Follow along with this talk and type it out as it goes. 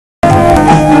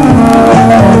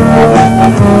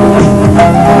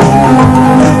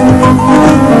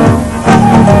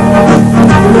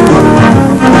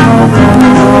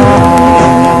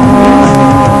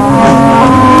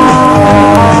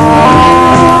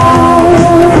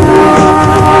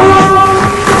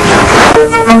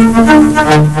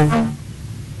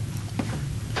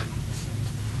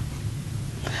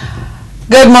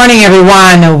Good morning,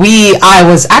 everyone. I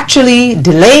was actually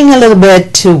delaying a little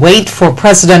bit to wait for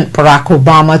President Barack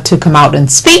Obama to come out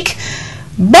and speak,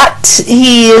 but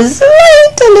he is a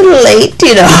little late,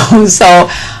 so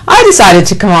I decided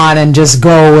to come on and just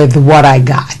go with what I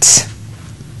got.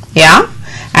 Yeah?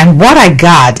 And what I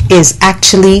got is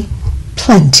actually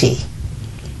plenty.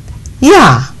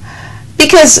 Yeah.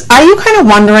 Because are you kind of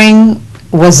wondering,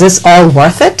 was this all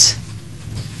worth it?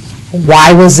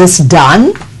 Why was this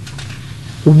done?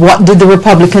 What did the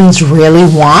Republicans really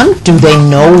want? Do they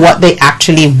know what they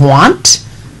actually want?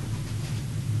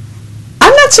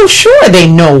 I'm not so sure they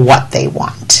know what they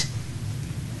want.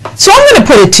 So I'm going to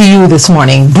put it to you this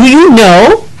morning. Do you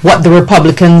know what the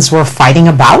Republicans were fighting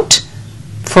about?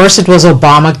 First it was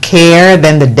Obamacare,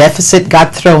 then the deficit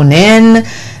got thrown in,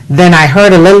 then I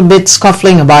heard a little bit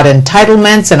scuffling about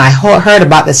entitlements, and I heard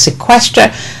about the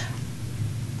sequester.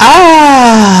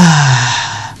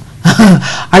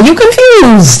 Are you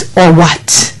confused or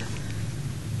what?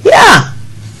 Yeah,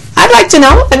 I'd like to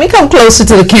know. Let me come closer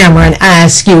to the camera and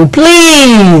ask you.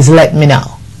 Please let me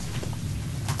know.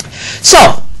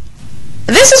 So,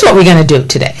 this is what we're going to do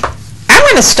today. I'm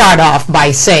going to start off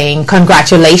by saying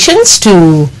congratulations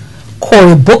to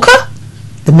Cory Booker,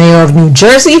 the mayor of New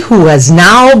Jersey, who has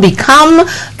now become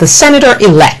the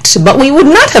senator-elect. But we would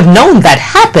not have known that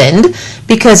happened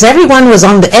because everyone was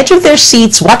on the edge of their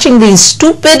seats watching these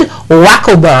stupid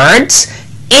wacko-birds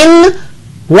in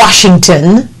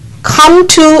Washington come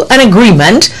to an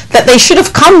agreement that they should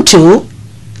have come to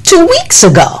 2 weeks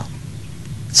ago.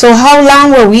 So how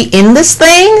long were we in this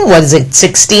thing? Was it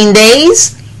 16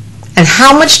 days? And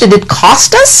how much did it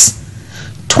cost us?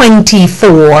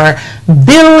 $24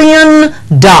 billion,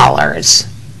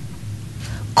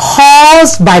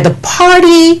 caused by the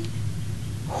party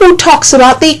who talks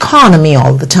about the economy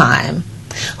all the time,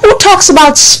 who talks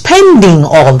about spending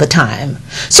all the time.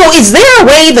 So is there a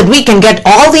way that we can get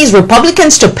all these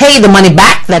Republicans to pay the money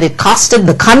back that it costed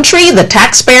the country, the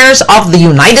taxpayers of the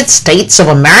United States of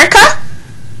America?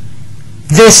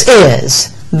 This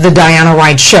is the Diana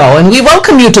Wright Show, and we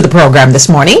welcome you to the program this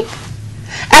morning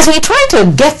as we try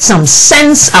to get some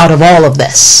sense out of all of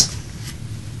this.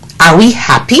 Are we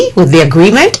happy with the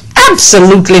agreement?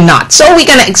 Absolutely not. So we're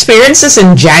going to experience this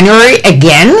in January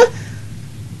again?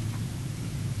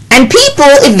 And people,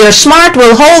 if they're smart,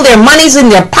 will hold their monies in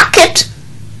their pocket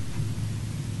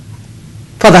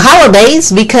for the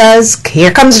holidays, because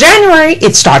here comes January,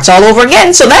 it starts all over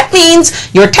again. So that means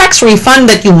your tax refund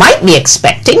that you might be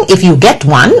expecting, if you get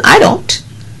one, I don't.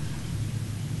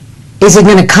 Is it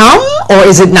going to come or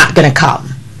is it not going to come?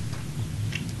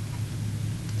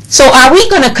 So are we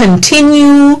going to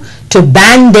continue to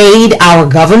band-aid our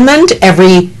government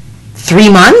every 3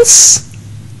 months?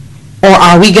 Or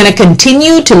are we going to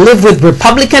continue to live with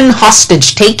Republican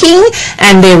hostage taking,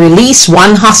 and they release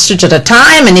one hostage at a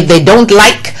time, and if they don't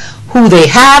like who they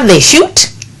have, they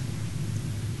shoot?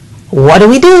 What do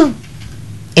we do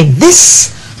in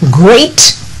this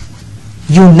great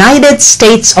United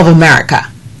States of America?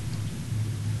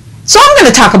 So I'm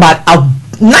going to talk about a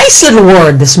nice little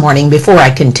word this morning before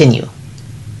I continue.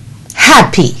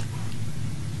 Happy.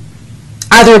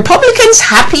 Are the Republicans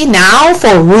happy now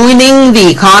for ruining the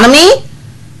economy?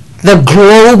 The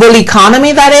global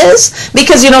economy, that is?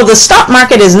 Because, the stock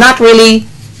market is not really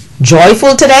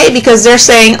joyful today because they're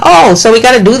saying, oh, so we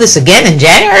got to do this again in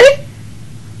January?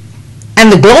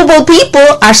 And the global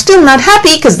people are still not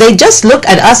happy because they just look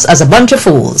at us as a bunch of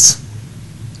fools.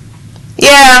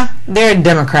 Yeah, they're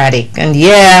Democratic, and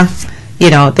yeah,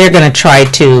 they're going to try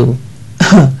to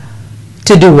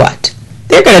do what?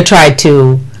 They're going to try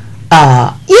to,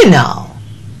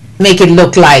 make it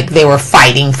look like they were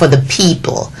fighting for the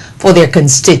people, for their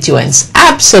constituents.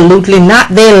 Absolutely not.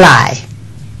 They lie.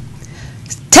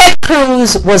 Ted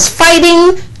Cruz was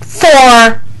fighting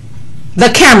for the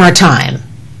camera time.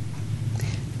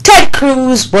 Ted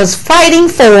Cruz was fighting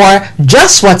for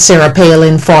just what Sarah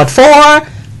Palin fought for: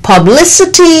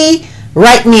 publicity,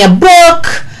 write me a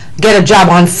book, get a job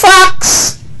on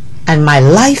Fox, and my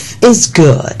life is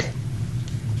good.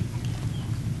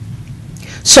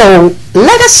 So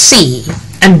let us see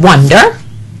and wonder,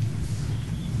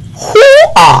 who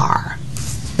are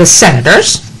the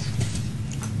senators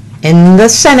in the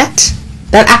Senate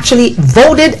that actually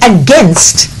voted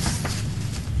against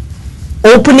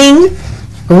reopening,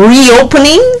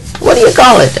 what do you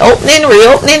call it? Opening,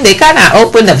 reopening, they kind of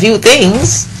opened a few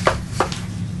things.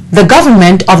 The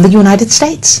government of the United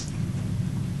States.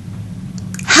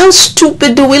 How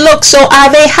stupid do we look? So are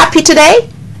they happy today?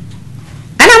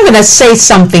 And I'm going to say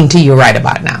something to you right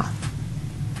about now.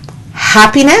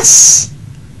 Happiness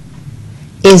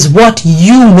is what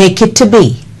you make it to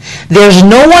be. There's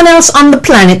no one else on the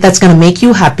planet that's going to make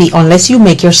you happy unless you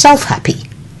make yourself happy.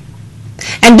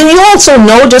 And do you also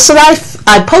know, just so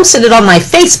I posted it on my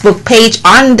Facebook page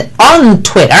and on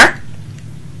Twitter,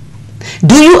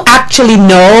 do you actually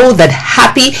know that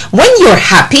when you're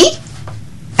happy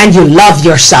and you love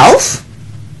yourself,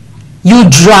 you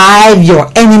drive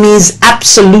your enemies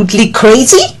absolutely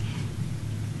crazy?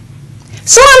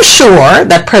 So I'm sure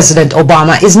that President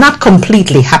Obama is not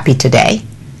completely happy today,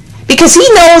 because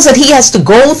he knows that he has to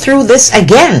go through this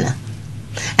again.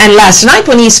 And last night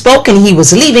when he spoke and he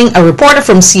was leaving, a reporter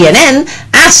from CNN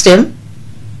asked him,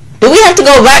 do we have to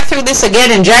go back through this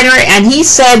again in January? And he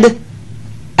said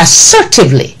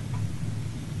assertively,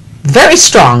 very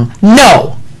strong,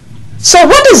 no. So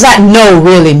what does that no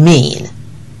really mean?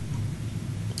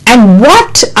 And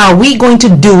what are we going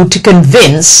to do to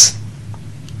convince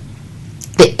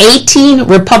the 18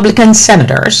 Republican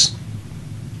senators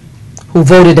who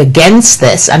voted against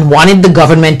this and wanted the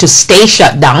government to stay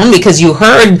shut down? Because you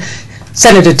heard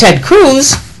Senator Ted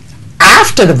Cruz,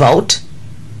 after the vote,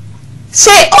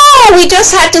 say, oh, we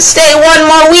just had to stay one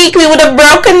more week, we would have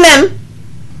broken them.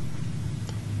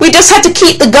 We just had to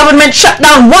keep the government shut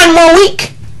down one more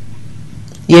week.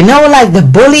 You know, like the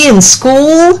bully in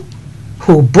school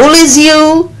who bullies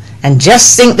you and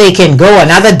just think they can go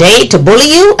another day to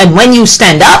bully you, and when you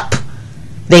stand up,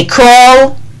 they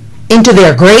crawl into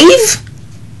their grave.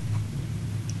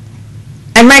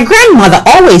 And my grandmother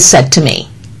always said to me,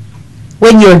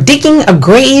 when you're digging a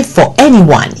grave for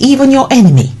anyone, even your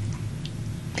enemy,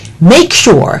 make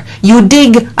sure you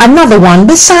dig another one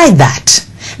beside that,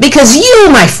 because you,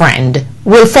 my friend,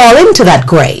 will fall into that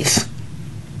grave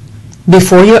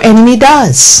before your enemy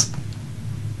does.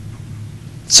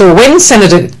 So when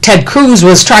Senator Ted Cruz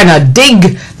was trying to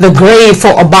dig the grave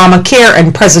for Obamacare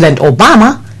and President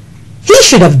Obama, he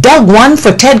should have dug one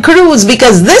for Ted Cruz,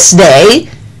 because this day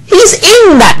he's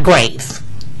in that grave.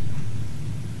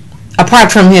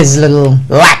 Apart from his little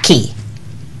lackey,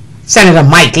 Senator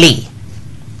Mike Lee.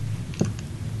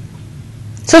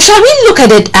 So shall we look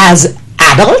at it as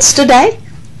adults today?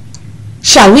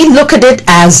 Shall we look at it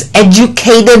as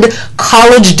educated,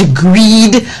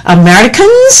 college-degreed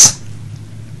Americans?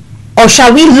 Or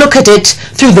shall we look at it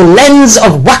through the lens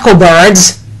of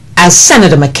wacko-birds, as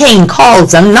Senator McCain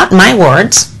calls them, not my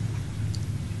words?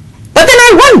 But then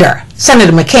I wonder,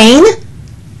 Senator McCain,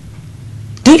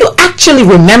 do you actually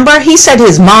remember? He said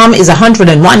his mom is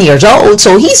 101 years old,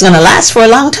 so he's going to last for a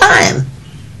long time.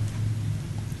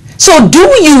 So do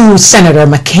you, Senator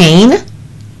McCain,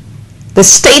 the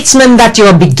statesman that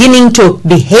you're beginning to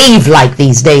behave like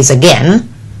these days again,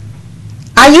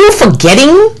 are you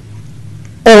forgetting?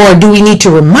 Or do we need to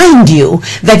remind you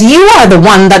that you are the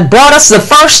one that brought us the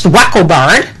first wacko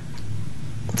bird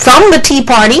from the Tea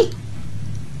Party,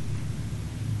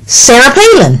 Sarah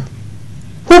Palin,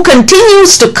 who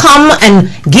continues to come and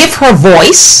give her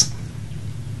voice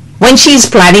when she's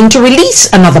planning to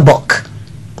release another book.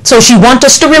 So she wants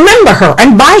us to remember her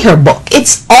and buy her book.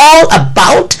 It's all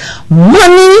about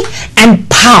money and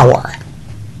power.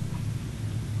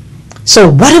 So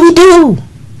what do we do?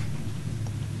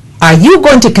 Are you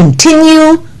going to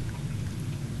continue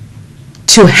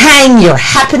to hang your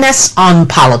happiness on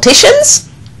politicians?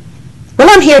 Well,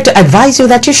 I'm here to advise you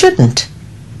that you shouldn't.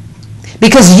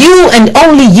 Because you and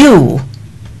only you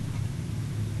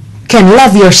can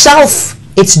love yourself.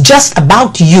 It's just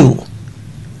about you.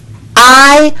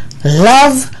 I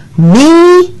love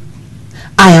me.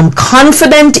 I am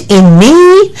confident in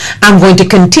me. I'm going to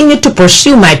continue to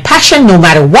pursue my passion no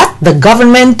matter what the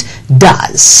government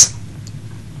does.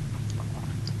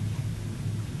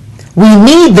 We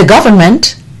need the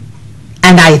government,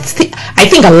 and I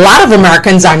think a lot of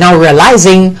Americans are now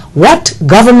realizing what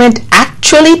government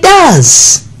actually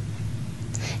does.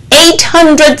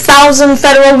 800,000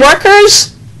 federal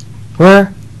workers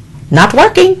were not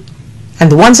working, and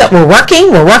the ones that were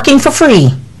working for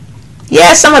free.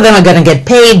 Yeah, some of them are going to get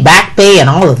paid, back pay and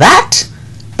all of that,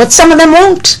 but some of them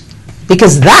won't,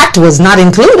 because that was not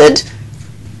included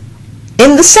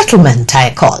in the settlement,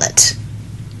 I call it.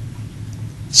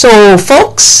 So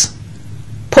folks,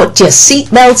 put your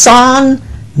seatbelts on,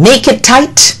 make it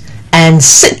tight, and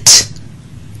sit,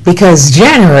 because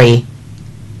January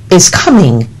is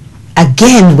coming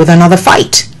again with another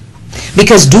fight.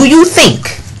 Because do you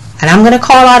think, and I'm going to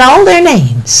call out all their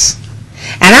names,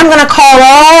 and I'm going to call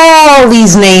all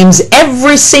these names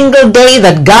every single day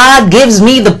that God gives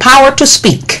me the power to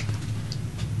speak,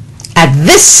 at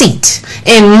this seat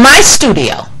in my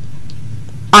studio,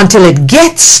 until it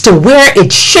gets to where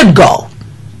it should go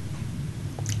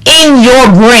in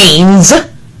your brains,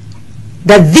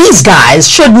 that these guys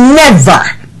should never,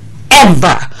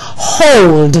 ever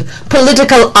hold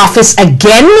political office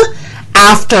again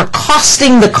after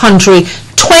costing the country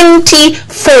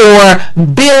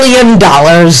 $24 billion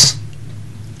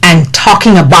and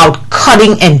talking about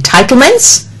cutting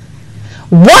entitlements?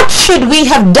 What should we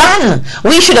have done?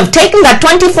 We should have taken that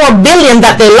 $24 billion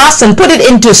that they lost and put it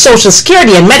into Social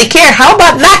Security and Medicare. How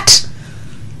about that?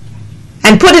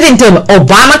 And put it into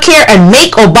Obamacare and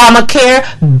make Obamacare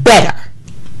better.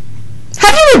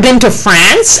 Have you ever been to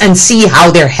France and see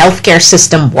how their healthcare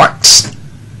system works?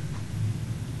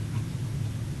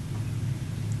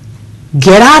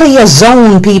 Get out of your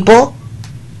zone, people.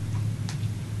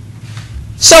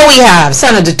 So we have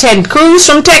Senator Ted Cruz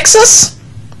from Texas,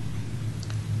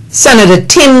 Senator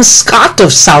Tim Scott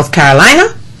of South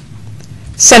Carolina,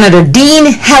 Senator Dean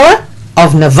Heller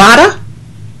of Nevada,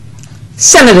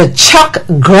 Senator Chuck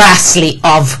Grassley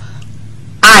of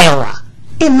Iowa.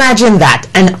 Imagine that,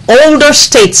 an older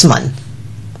statesman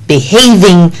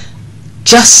behaving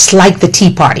just like the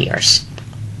Tea Partiers,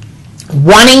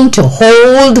 wanting to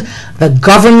hold the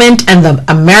government and the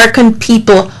American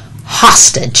people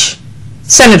hostage.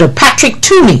 Senator Patrick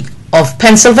Toomey of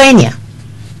Pennsylvania,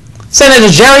 Senator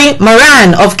Jerry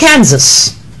Moran of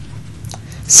Kansas,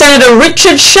 Senator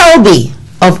Richard Shelby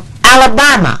of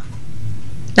Alabama.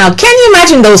 Now, can you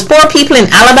imagine those poor people in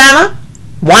Alabama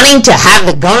wanting to have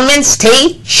the government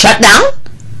stay shut down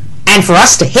and for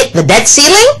us to hit the debt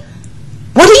ceiling?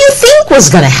 What do you think was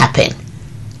going to happen?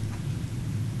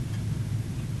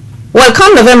 Well,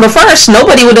 come November 1st,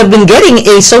 nobody would have been getting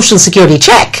a Social Security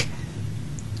check.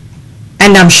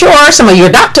 And I'm sure some of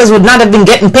your doctors would not have been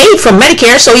getting paid from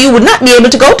Medicare, so you would not be able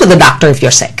to go to the doctor if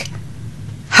you're sick.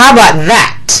 How about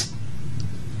that?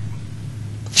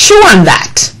 Chew on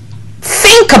that.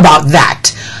 Think about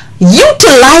that.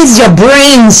 Utilize your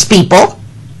brains, people.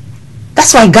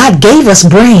 That's why God gave us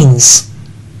brains.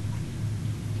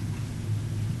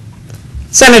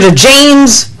 Senator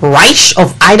James Reich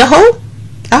of Idaho.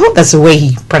 I hope that's the way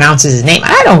he pronounces his name.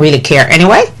 I don't really care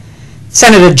anyway.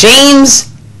 Senator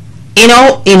James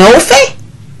Inhofe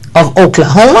of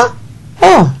Oklahoma.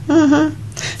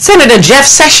 Senator Jeff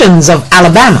Sessions of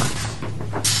Alabama.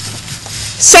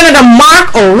 Senator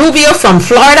Marco Rubio from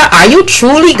Florida. Are you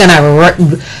truly going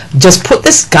to just put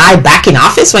this guy back in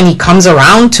office when he comes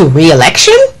around to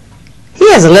re-election?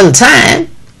 He has a little time.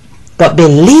 But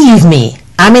believe me,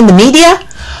 I'm in the media.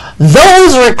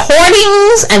 Those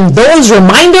recordings and those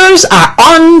reminders are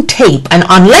on tape. And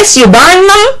unless you burn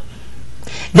them,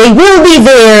 they will be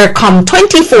there come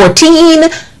 2014,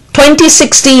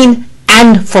 2016,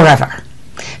 and forever.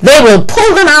 They will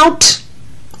pull them out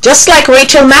just like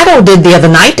Rachel Maddow did the other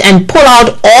night and pull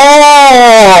out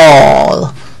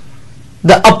all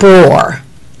the uproar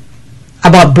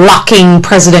about blocking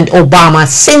President Obama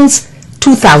since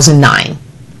 2009.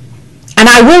 And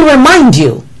I will remind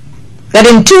you that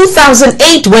in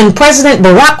 2008, when President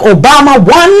Barack Obama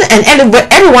won and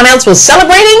everyone else was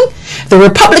celebrating, the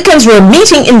Republicans were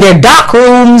meeting in their dark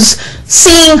rooms,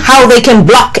 seeing how they can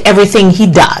block everything he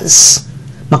does.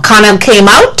 McConnell came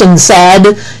out and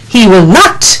said he will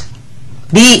not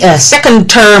be a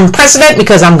second-term president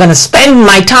because I'm going to spend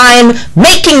my time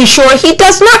making sure he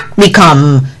does not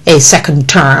become a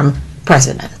second-term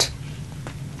president.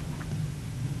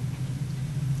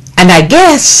 And I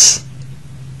guess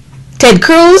Ted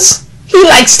Cruz, he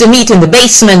likes to meet in the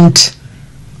basement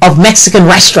of Mexican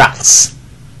restaurants.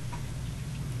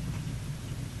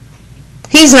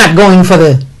 He's not going for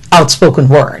the outspoken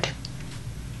word.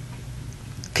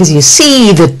 Because you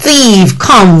see, the thief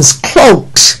comes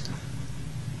cloaked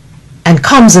and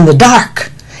comes in the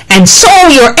dark. And so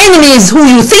your enemies who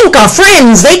you think are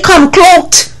friends, they come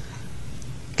cloaked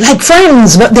like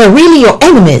friends, but they're really your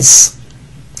enemies.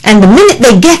 And the minute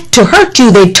they get to hurt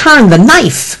you, they turn the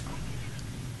knife.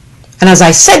 And as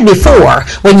I said before,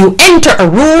 when you enter a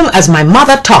room, as my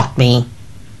mother taught me,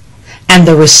 and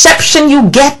the reception you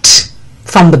get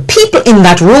from the people in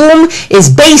that room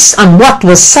is based on what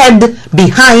was said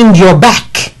behind your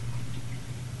back.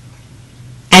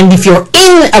 And if you're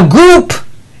in a group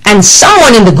and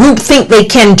someone in the group think they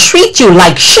can treat you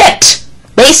like shit,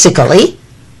 basically,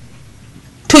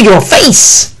 to your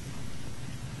face,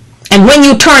 and when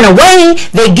you turn away,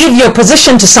 they give your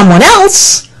position to someone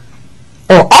else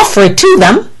or offer it to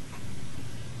them,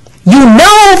 you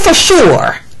know for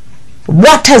sure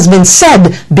what has been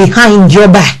said behind your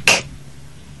back.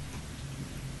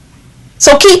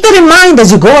 So keep it in mind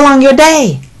as you go along your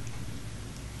day.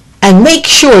 And make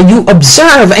sure you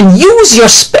observe and use your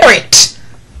spirit.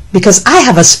 Because I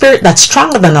have a spirit that's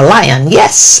stronger than a lion.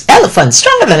 Yes, elephant,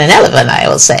 stronger than an elephant, I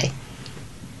will say.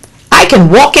 I can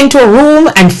walk into a room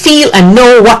and feel and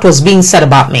know what was being said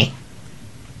about me.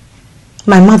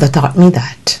 My mother taught me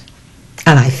that,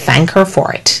 and I thank her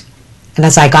for it. And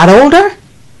as I got older,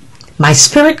 my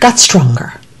spirit got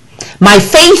stronger. My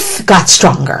faith got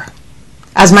stronger.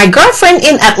 As my girlfriend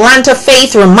in Atlanta,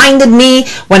 Faith, reminded me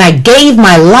when I gave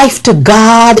my life to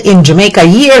God in Jamaica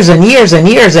years and years and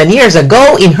years and years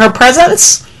ago in her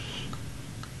presence,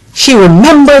 she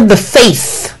remembered the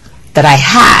faith that I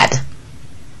had.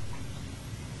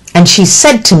 And she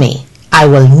said to me, I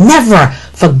will never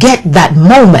forget that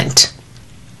moment,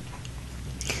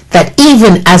 that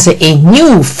even as a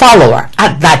new follower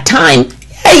at that time,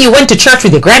 yeah, you went to church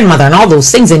with your grandmother and all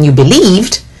those things and you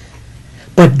believed,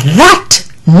 but that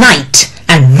night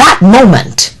and that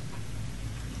moment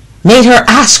made her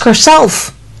ask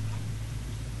herself,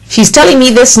 she's telling me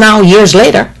this now years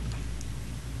later,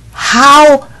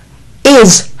 how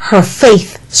is her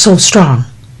faith so strong?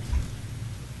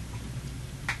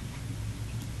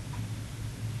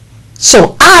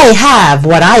 So I have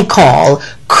what I call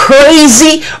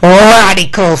crazy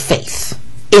radical faith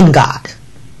in God.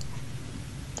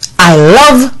 I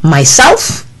love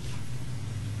myself.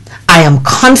 I am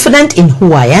confident in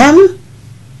who I am.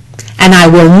 And I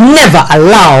will never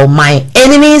allow my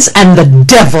enemies and the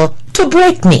devil to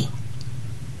break me.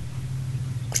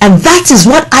 And that is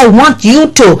what I want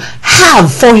you to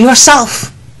have for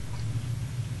yourself.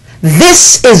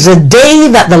 This is a day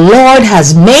that the Lord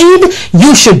has made.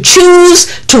 You should choose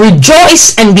to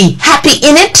rejoice and be happy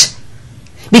in it,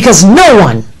 because no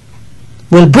one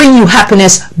will bring you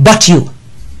happiness but you.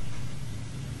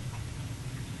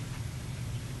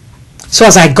 So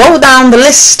as I go down the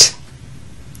list,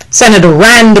 Senator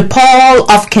Rand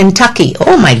Paul of Kentucky.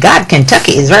 Oh my God,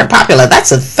 Kentucky is very popular.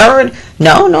 That's a third.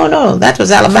 No, that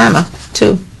was Alabama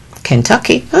too.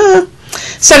 Kentucky.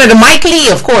 Senator Mike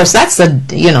Lee, of course, that's the,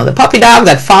 the puppy dog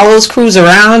that follows Cruz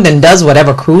around and does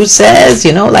whatever Cruz says.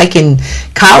 Like in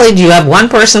college, you have one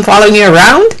person following you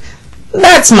around.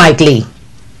 That's Mike Lee.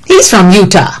 He's from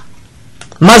Utah.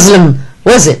 Muslim,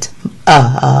 was it?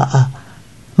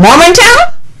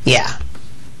 Mormontown? Yeah.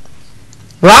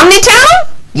 Romneytown?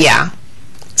 Yeah.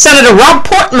 Senator Rob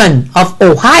Portman of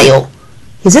Ohio.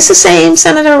 Is this the same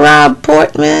Senator Rob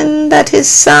Portman that his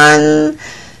son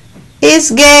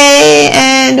is gay,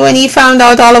 and when he found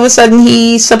out, all of a sudden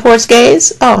he supports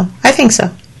gays? Oh, I think so.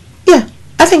 Yeah,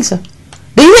 I think so.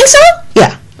 Do you think so?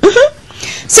 Yeah.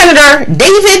 Senator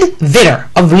David Vitter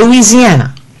of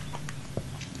Louisiana.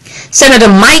 Senator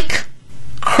Mike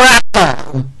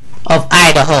Crapo of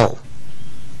Idaho.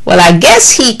 Well, I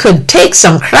guess he could take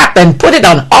some crap and put it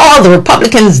on all the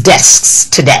Republicans' desks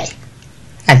today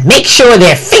and make sure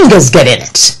their fingers get in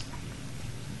it.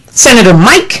 Senator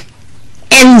Mike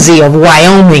Enzi of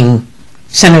Wyoming.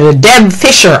 Senator Deb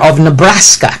Fisher of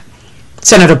Nebraska.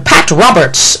 Senator Pat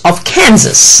Roberts of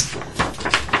Kansas.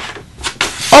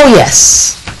 Oh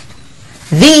yes,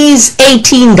 these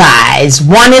 18 guys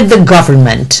wanted the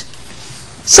government.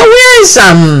 So where's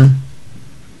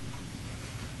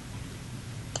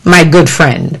my good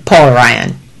friend Paul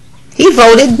Ryan? He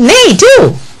voted nay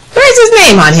too. Where's his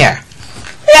name on here?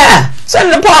 Yeah,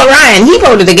 Senator Paul Ryan, he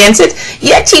voted against it,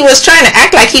 yet he was trying to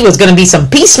act like he was going to be some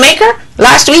peacemaker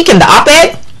last week in the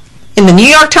op-ed in the New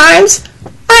York Times.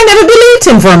 I never believed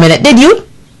him for a minute, did you?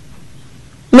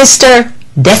 Mr.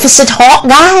 Deficit Hawk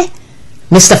guy?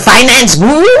 Mr. Finance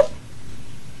Guru?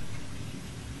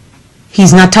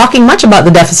 He's not talking much about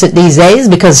the deficit these days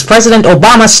because President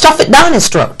Obama stuffed it down his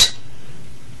throat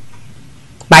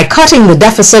by cutting the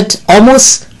deficit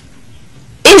almost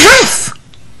in half.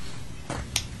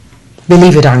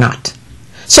 Believe it or not.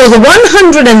 So the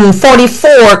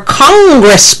 144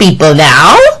 Congress people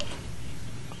now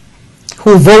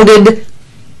who voted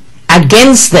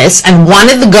against this and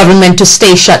wanted the government to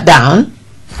stay shut down,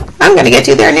 I'm going to get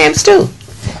you their names too.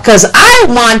 Because I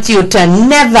want you to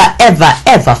never, ever,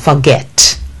 ever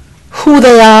forget who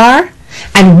they are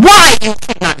and why you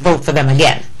cannot vote for them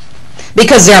again.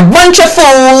 Because they're a bunch of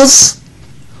fools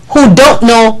who don't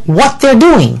know what they're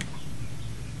doing.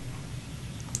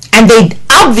 And they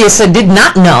obviously did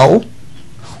not know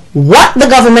what the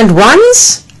government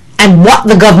runs and what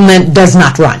the government does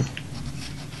not run.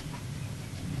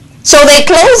 So they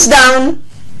close down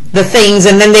the things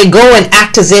and then they go and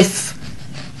act as if,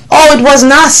 oh, it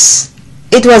wasn't us,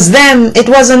 it was them, it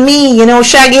wasn't me.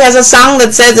 Shaggy has a song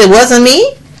that says it wasn't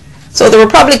me. So the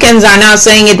Republicans are now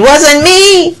saying it wasn't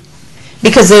me,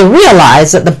 because they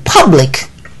realize that the public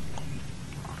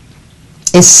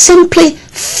is simply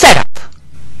fed up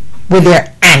with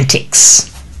their antics.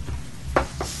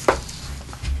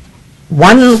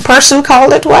 One person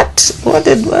called it what?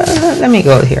 Let me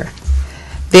go here.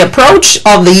 The approach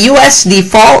of the U.S.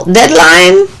 default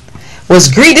deadline. was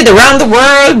greeted around the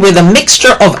world with a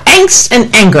mixture of angst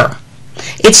and anger.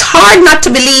 It's hard not to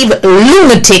believe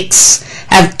lunatics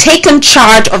have taken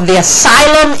charge of the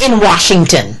asylum in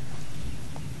Washington.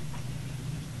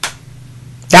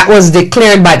 That was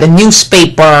declared by the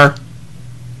newspaper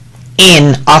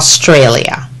in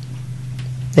Australia.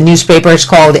 The newspaper is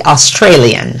called The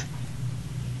Australian.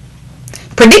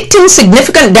 Predicting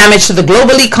significant damage to the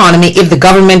global economy if the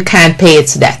government can't pay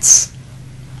its debts.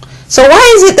 So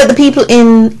why is it that the people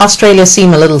in Australia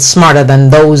seem a little smarter than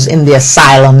those in the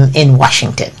asylum in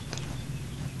Washington?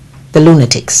 The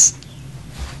lunatics.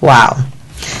 Wow.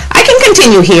 I can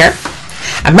continue here.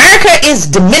 America is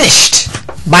diminished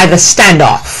by the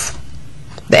standoff.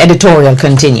 The editorial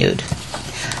continued.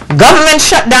 Government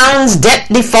shutdowns, debt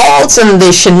defaults, and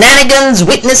the shenanigans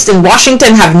witnessed in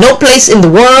Washington have no place in the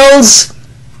world's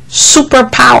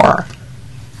superpower.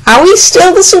 Are we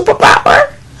still the superpower?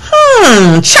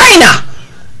 China,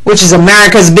 which is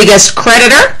America's biggest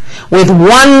creditor, with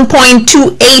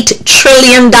 $1.28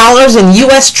 trillion in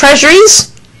U.S.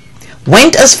 treasuries,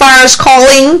 went as far as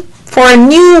calling for a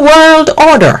new world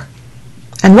order.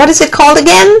 And what is it called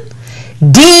again?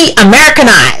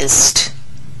 De-Americanized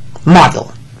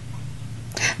model.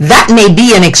 That may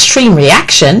be an extreme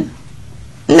reaction.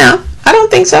 No, I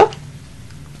don't think so.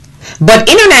 But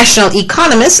international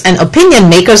economists and opinion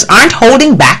makers aren't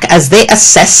holding back as they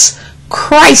assess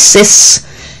crisis.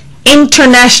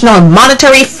 International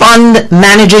Monetary Fund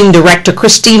Managing Director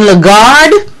Christine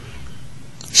Lagarde,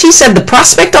 she said the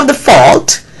prospect of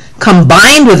default,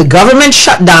 combined with the government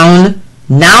shutdown,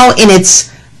 now in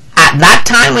its, at that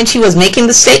time when she was making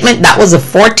the statement, that was the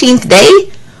 14th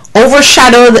day,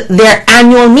 overshadowed their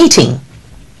annual meeting.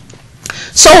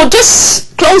 So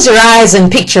just close your eyes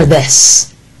and picture this.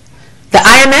 The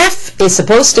IMF is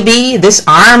supposed to be this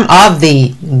arm of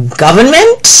the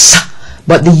government,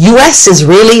 but the US is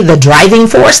really the driving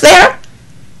force there,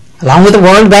 along with the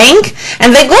World Bank.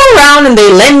 And they go around and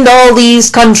they lend all these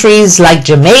countries like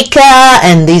Jamaica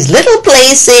and these little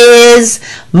places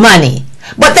money.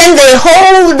 But then they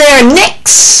hold their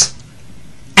necks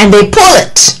and they pull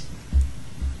it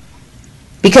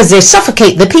because they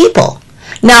suffocate the people.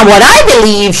 Now what I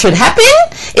believe should happen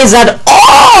is that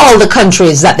all the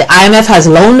countries that the IMF has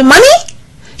loaned money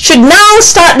should now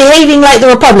start behaving like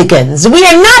the Republicans. We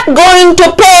are not going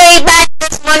to pay back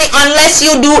this money unless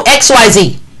you do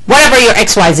XYZ, whatever your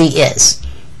XYZ is.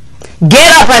 Get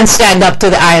up and stand up to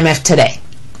the IMF today.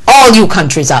 All you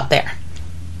countries out there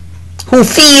who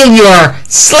feel you're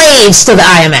slaves to the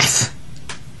IMF.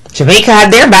 Jamaica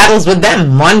had their battles with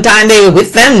them. One time they were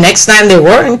with them, next time they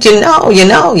weren't. You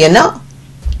know.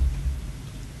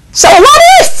 So what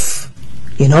if?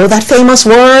 You know that famous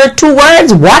word, 2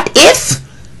 words? What if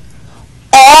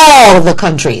all the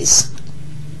countries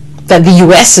that the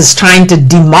US is trying to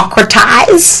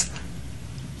democratize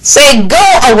say,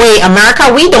 go away,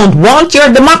 America, we don't want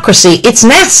your democracy. It's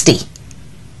nasty.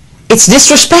 It's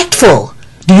disrespectful.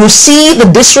 Do you see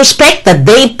the disrespect that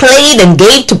they played and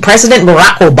gave to President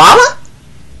Barack Obama?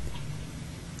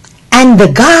 And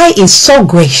the guy is so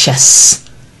gracious.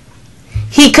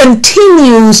 He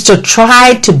continues to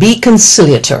try to be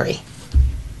conciliatory.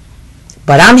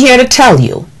 But I'm here to tell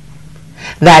you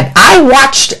that I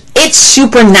watched It's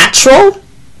Supernatural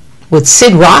with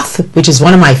Sid Roth, which is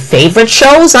one of my favorite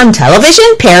shows on television,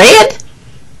 period.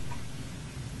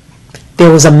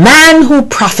 There was a man who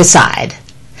prophesied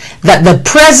that the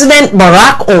President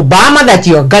Barack Obama that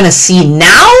you're going to see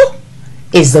now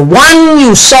is the one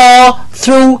you saw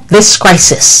through this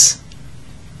crisis.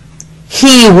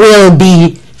 He will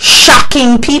be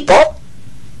shocking people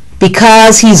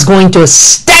because he's going to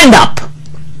stand up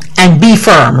and be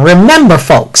firm. Remember,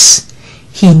 folks,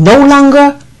 he no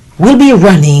longer will be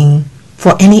running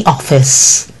for any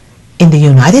office in the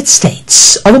United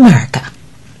States of America.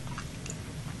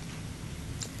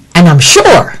 And I'm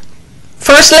sure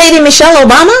First Lady Michelle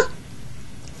Obama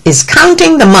is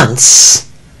counting the months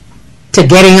to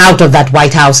getting out of that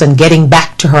White House and getting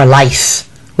back to her life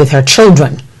with her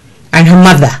children and her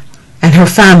mother and her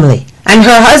family and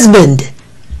her husband.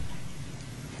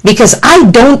 Because I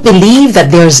don't believe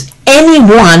that there's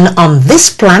anyone on this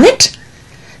planet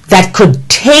that could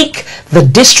take the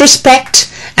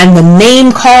disrespect and the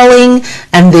name calling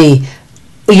and the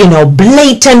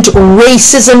blatant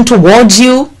racism towards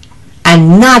you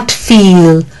and not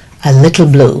feel a little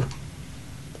blue.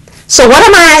 So what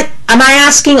am I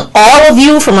asking all of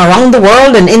you from around the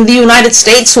world and in the United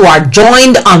States who are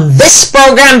joined on this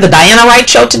program, the Diana Wright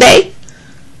Show today?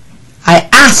 I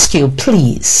ask you,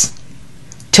 please,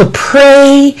 to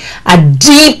pray a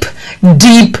deep,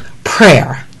 deep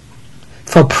prayer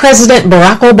for President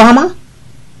Barack Obama,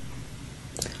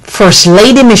 First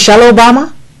Lady Michelle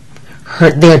Obama,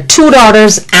 their 2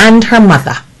 daughters, and her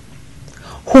mother,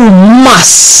 who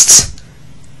must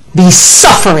be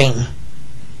suffering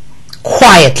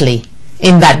quietly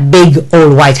in that big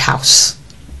old White House.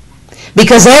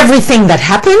 Because everything that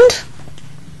happened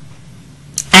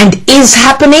and is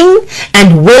happening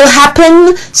and will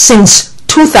happen since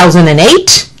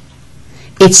 2008,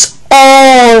 it's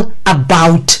all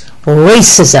about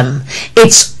racism.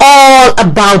 It's all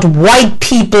about white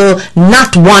people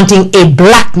not wanting a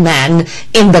black man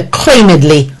in the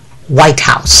claimedly White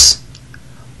House.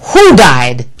 Who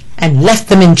died and left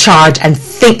them in charge and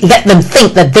let them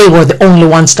think that they were the only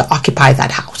ones to occupy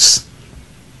that house?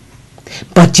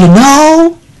 But you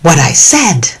know what I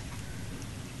said?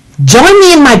 Join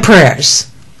me in my prayers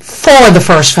for the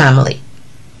First Family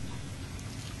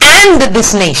and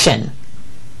this nation,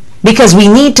 because we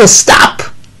need to stop.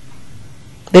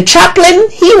 The chaplain,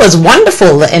 he was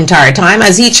wonderful the entire time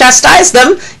as he chastised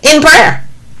them in prayer,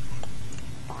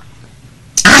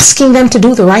 asking them to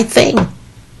do the right thing.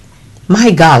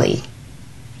 My golly,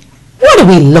 what do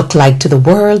we look like to the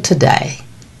world today?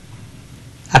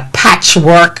 A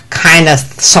patchwork kind of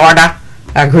sorta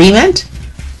agreement?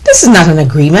 This is not an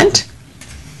agreement.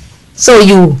 So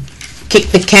you kick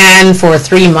the can for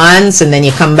 3 months and then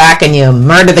you come back and you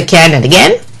murder the can and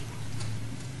again?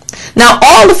 Now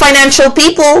all the financial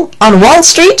people on Wall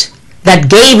Street that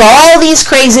gave all these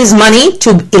crazies money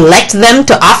to elect them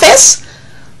to office,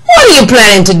 what are you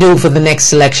planning to do for the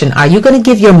next election? Are you going to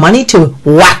give your money to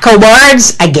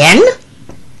wackawards again?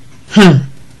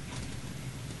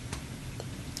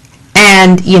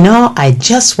 And you know, I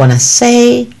just want to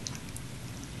say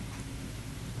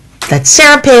that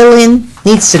Sarah Palin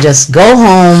needs to just go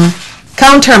home,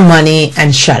 count her money,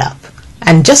 and shut up.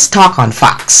 And just talk on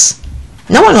Fox.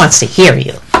 No one wants to hear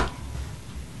you.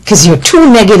 Because you're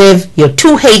too negative, you're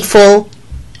too hateful,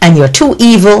 and you're too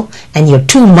evil, and you're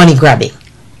too money-grabbing.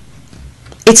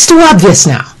 It's too obvious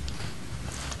now.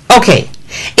 Okay,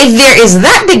 if there is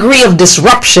that degree of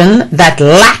disruption, that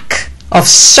lack of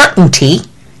certainty,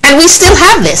 and we still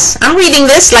have this. I'm reading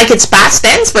this like it's past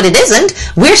tense, but it isn't.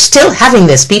 We're still having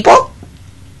this, people.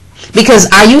 Because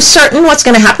are you certain what's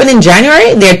going to happen in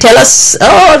January? They tell us,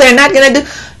 oh, they're not going to do.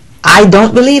 I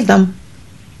don't believe them.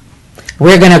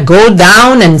 We're going to go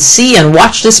down and see and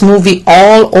watch this movie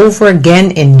all over again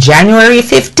in January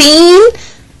 15,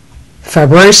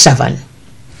 February 7.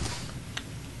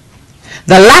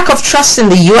 The lack of trust in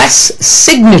the U.S.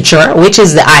 signature, which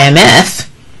is the IMF,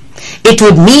 it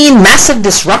would mean massive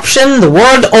disruption the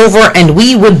world over, and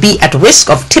we would be at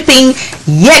risk of tipping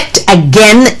yet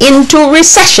again into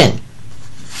recession.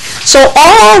 So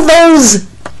all those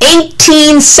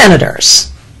 18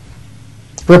 senators,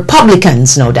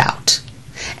 Republicans no doubt,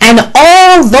 and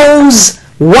all those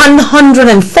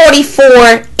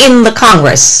 144 in the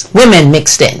Congress, women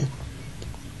mixed in,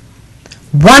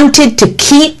 wanted to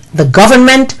keep the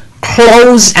government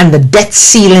closed and the debt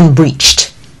ceiling breached.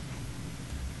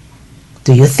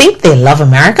 Do you think they love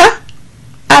America?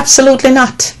 Absolutely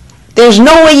not. There's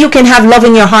no way you can have love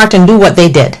in your heart and do what they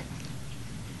did.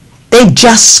 They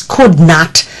just could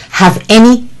not have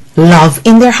any love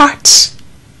in their hearts.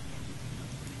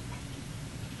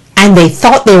 And they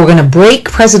thought they were going to break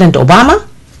President Obama.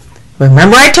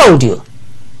 Remember I told you,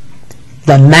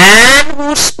 the man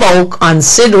who spoke on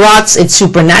Sid Roth's It's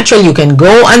Supernatural, you can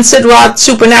go on Sid Roth's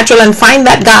Supernatural and find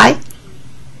that guy.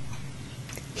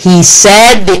 He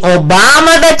said the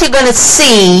Obama that you're going to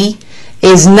see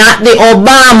is not the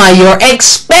Obama you're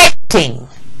expecting.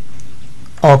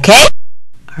 Okay?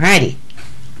 Alrighty.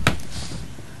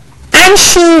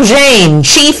 Anshu Jain,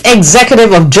 chief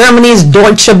executive of Germany's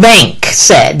Deutsche Bank,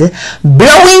 said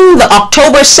blowing the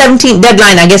October 17th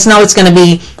deadline, I guess now it's going to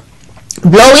be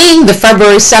blowing the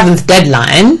February 7th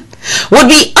deadline, would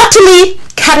be utterly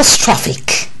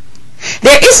catastrophic.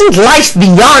 There isn't life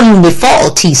beyond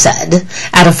default, he said,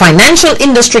 at a financial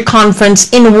industry conference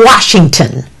in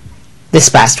Washington this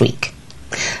past week.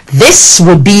 This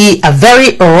would be a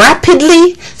very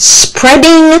rapidly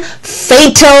spreading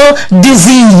fatal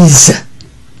disease.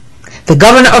 The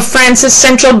governor of France's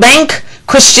central bank,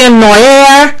 Christian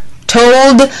Noyer,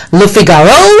 told Le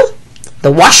Figaro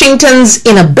the Washington's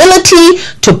inability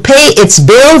to pay its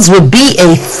bills would be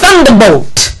a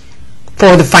thunderbolt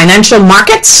for the financial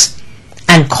markets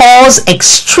and cause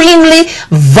extremely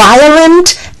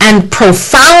violent and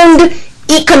profound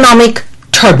economic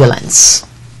turbulence.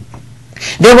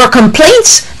 There were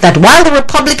complaints that while the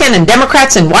Republican and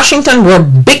Democrats in Washington were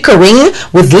bickering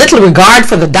with little regard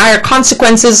for the dire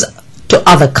consequences to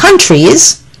other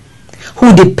countries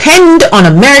who depend on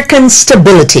American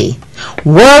stability,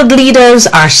 world leaders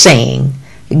are saying,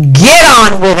 get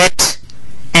on with it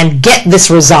and get this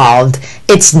resolved.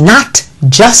 It's not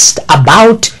just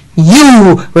about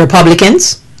you,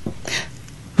 Republicans.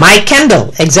 Mike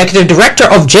Kendall, Executive Director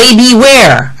of JB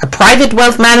Ware, a private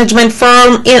wealth management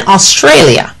firm in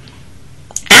Australia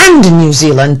and New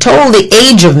Zealand, told the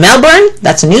Age of Melbourne,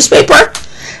 that's a newspaper,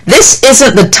 this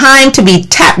isn't the time to be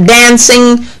tap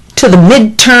dancing to the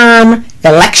midterm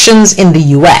elections in the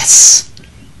US.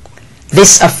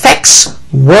 This affects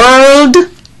world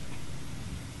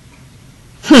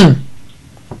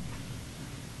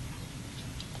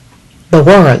the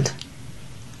world.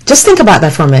 Just think about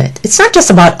that for a minute. It's not just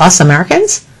about us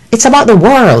Americans. It's about the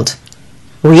world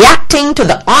reacting to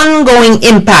the ongoing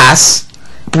impasse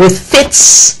with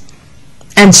fits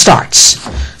and starts.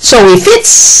 So we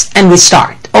fits and we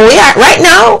start. Oh, we are right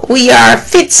now. We are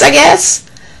fits, I guess.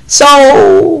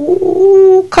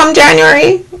 So come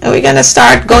January, we're gonna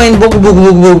start going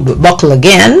buckle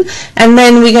again, and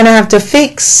then we're gonna have to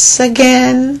fix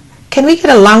again. Can we get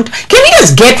can we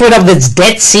just get rid of this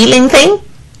debt ceiling thing?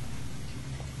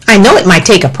 I know it might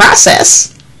take a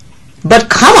process, but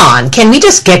come on, can we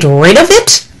just get rid of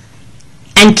it?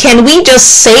 And can we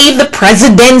just save the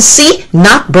presidency,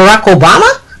 not Barack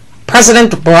Obama?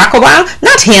 President Barack Obama,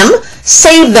 not him,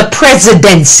 save the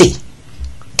presidency.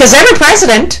 Because every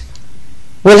president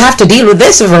will have to deal with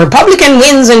this. If a Republican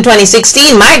wins in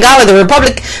 2016, my God, the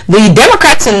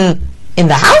Democrats in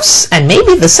the House and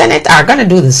maybe the Senate are going to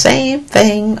do the same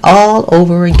thing all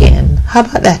over again. How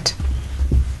about that?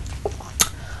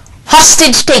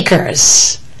 Hostage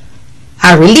takers.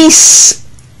 I release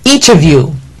each of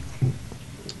you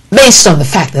based on the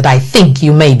fact that I think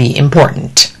you may be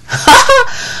important.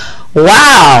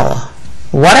 Wow,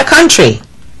 what a country.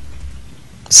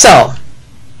 So,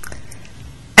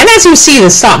 and as you see, the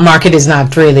stock market is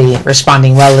not really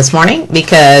responding well this morning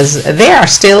because they are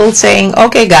still saying,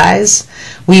 okay guys,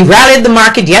 we rallied the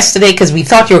market yesterday because we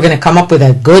thought you were going to come up with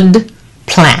a good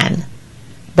plan.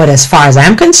 But as far as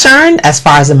I'm concerned, as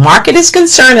far as the market is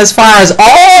concerned, as far as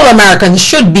all Americans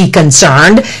should be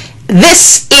concerned,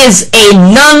 this is a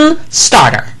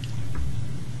non-starter.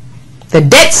 The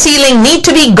debt ceiling need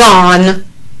to be gone,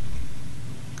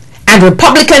 and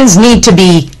Republicans need to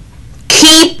be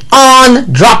keep on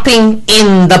dropping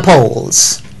in the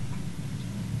polls.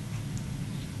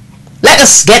 Let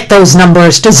us get those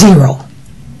numbers to zero.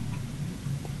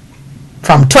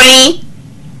 From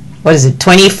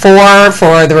 24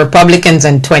 for the Republicans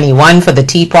and 21 for the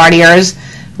Tea Partiers.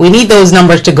 We need those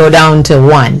numbers to go down to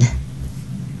 1.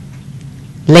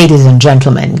 Ladies and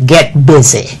gentlemen, get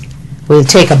busy. We'll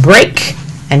take a break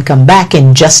and come back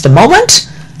in just a moment.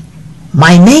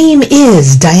 My name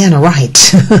is Diana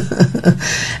Wright,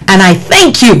 and I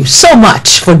thank you so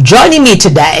much for joining me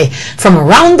today from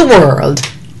around the world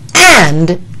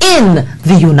and in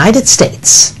the United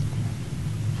States.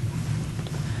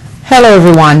 Hello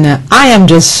everyone, I am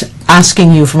just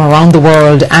asking you from around the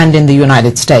world and in the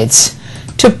United States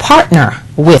to partner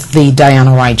with the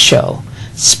Diana Wright Show,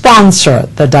 sponsor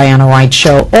the Diana Wright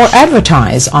Show, or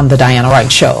advertise on the Diana Wright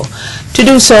Show. To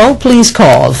do so, please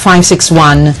call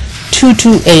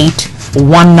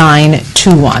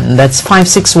 561-228-1921. That's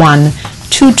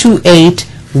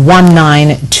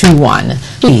 561-228-1921.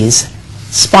 Please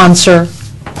sponsor,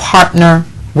 partner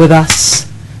with us,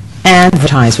 and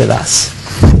advertise with us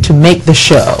to make the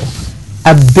show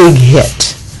a big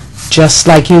hit, just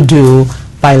like you do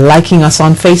by liking us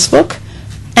on Facebook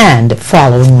and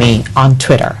following me on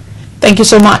Twitter. Thank you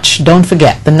so much. Don't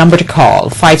forget the number to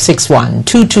call,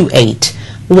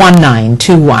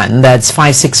 561-228-1921. That's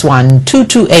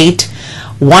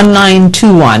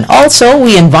 561-228-1921. Also,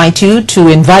 we invite you to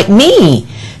invite me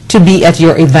to be at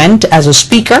your event as a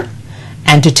speaker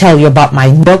and to tell you about my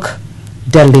book,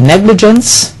 Deadly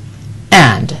Negligence.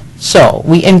 And so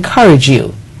we encourage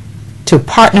you to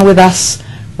partner with us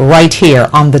right here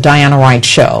on the Diana Wright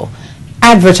Show.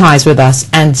 Advertise with us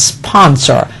and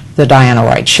sponsor the Diana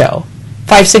Wright Show.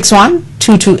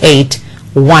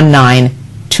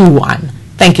 561-228-1921.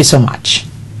 Thank you so much.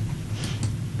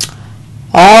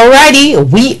 Alrighty,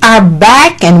 we are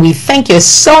back and we thank you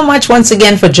so much once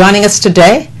again for joining us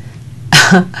today.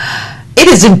 It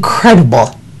is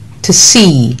incredible to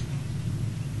see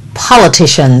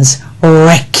politicians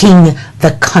wrecking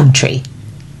the country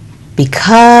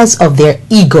because of their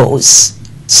egos.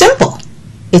 Simple.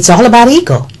 It's all about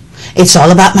ego. It's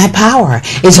all about my power.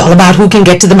 It's all about who can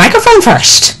get to the microphone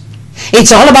first.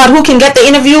 It's all about who can get the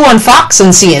interview on Fox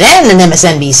and CNN and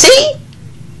MSNBC.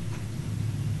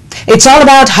 It's all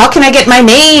about how can I get my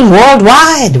name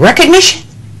worldwide recognition.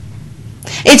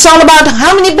 It's all about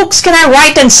how many books can I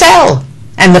write and sell,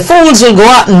 and the fools will go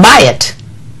out and buy it.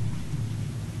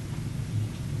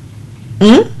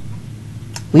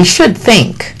 We should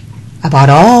think about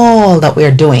all that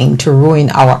we're doing to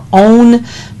ruin our own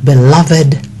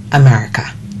beloved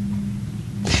America.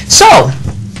 So,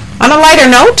 on a lighter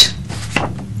note,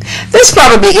 this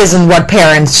probably isn't what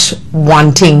parents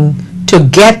wanting to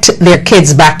get their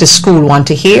kids back to school want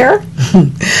to hear.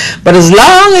 But as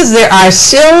long as there are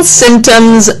still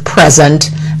symptoms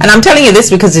present, and I'm telling you this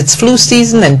because it's flu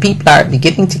season and people are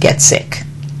beginning to get sick.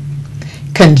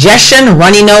 Congestion,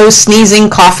 runny nose, sneezing,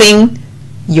 coughing,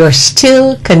 you're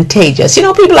still contagious. You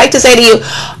know, people like to say to you,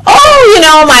 oh, you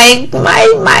know,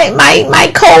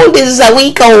 my cold is a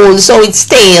week old, so it's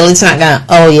stale. It's not gonna,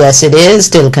 oh yes, it is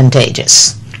still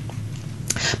contagious.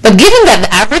 But given that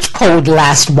the average cold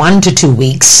lasts 1 to 2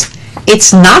 weeks,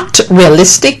 it's not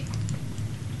realistic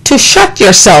to shut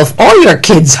yourself or your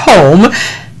kids home,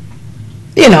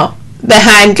 you know,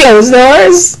 behind closed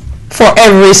doors for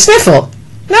every sniffle.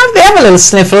 Now, if they have a little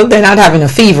sniffle, they're not having a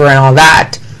fever and all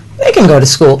that, they can go to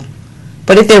school.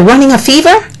 But if they're running a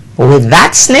fever with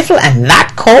that sniffle and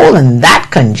that cold and that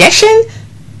congestion,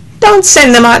 don't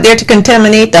send them out there to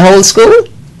contaminate the whole school.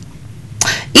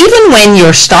 Even when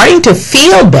you're starting to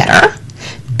feel better,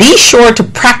 be sure to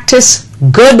practice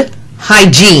good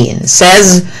hygiene,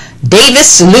 says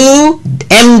Davis Liu,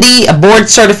 MD, a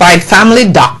board-certified family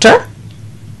doctor.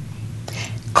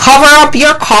 Cover up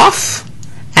your cough.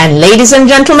 And ladies and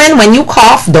gentlemen, when you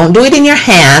cough, don't do it in your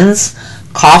hands.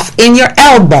 Cough in your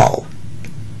elbow.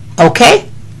 Okay?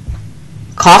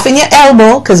 Cough in your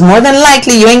elbow, because more than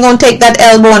likely you ain't going to take that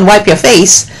elbow and wipe your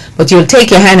face, but you'll take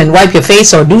your hand and wipe your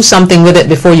face or do something with it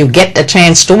before you get a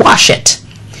chance to wash it.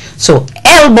 So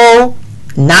elbow,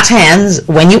 not hands,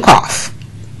 when you cough.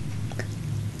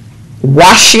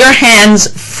 Wash your hands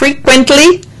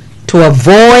frequently to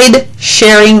avoid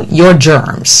sharing your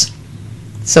germs.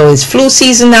 So it's flu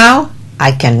season now.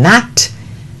 I cannot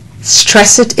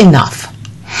stress it enough.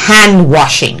 Hand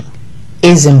washing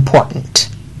is important.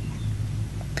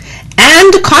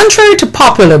 And contrary to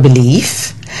popular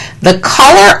belief, the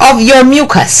color of your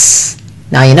mucus.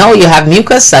 Now, you know, you have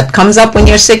mucus that comes up when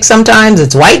you're sick. Sometimes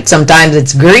it's white, sometimes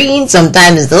it's green,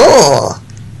 sometimes it's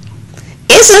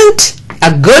isn't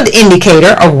a good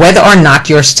indicator of whether or not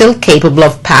you're still capable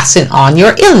of passing on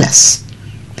your illness.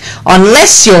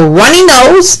 Unless your runny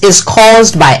nose is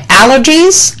caused by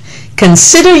allergies,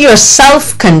 consider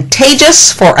yourself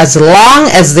contagious for as long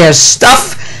as there's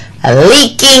stuff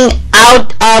leaking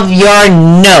out of your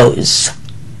nose.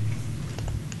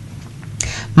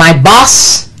 My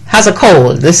boss has a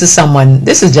cold. This is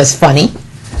just funny.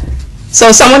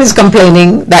 So someone is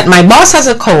complaining that my boss has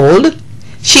a cold.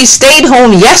 She stayed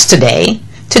home yesterday.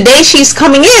 Today she's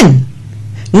coming in.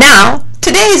 Now,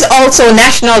 today is also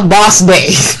National Boss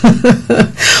Day.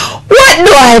 What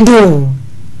do I do?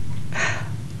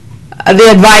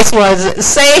 The advice was,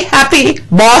 say happy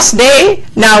boss day,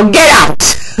 now get out.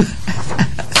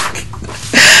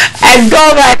 And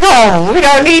go back home. We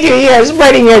don't need you here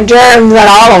spreading your germs on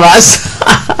all of us.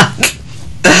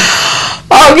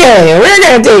 Okay, we're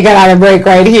going to take another break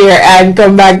right here and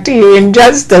come back to you in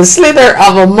just a slither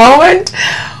of a moment.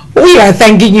 We are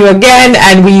thanking you again,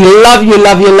 and we love you,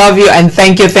 love you, love you, and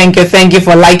thank you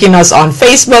for liking us on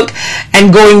Facebook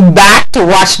and going back to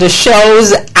watch the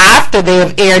shows after they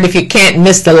have aired if you can't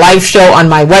miss the live show on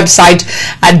my website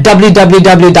at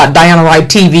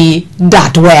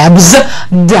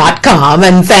www.dianawrightTV.webs.com.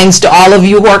 And thanks to all of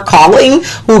you who are calling,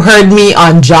 who heard me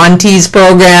on John T's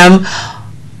program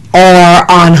or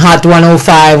on Hot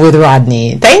 105 with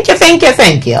Rodney. Thank you.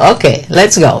 Okay,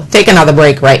 let's go. Take another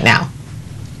break right now.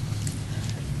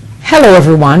 Hello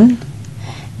everyone.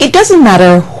 It doesn't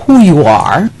matter who you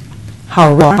are,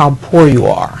 how poor you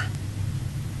are.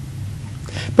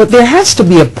 But there has to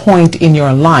be a point in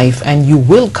your life, and you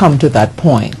will come to that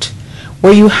point,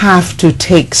 where you have to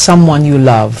take someone you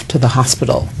love to the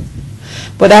hospital.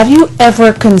 But have you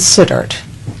ever considered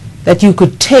that you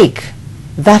could take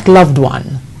that loved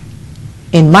one,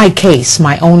 in my case,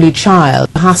 my only child,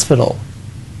 to the hospital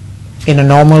in a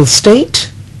normal state?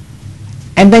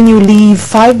 And then you leave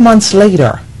 5 months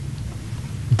later,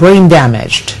 brain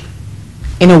damaged,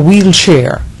 in a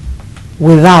wheelchair,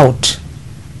 without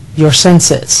your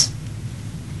senses.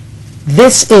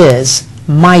 This is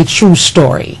my true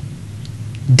story,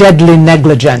 Deadly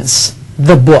Negligence,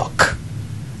 the book,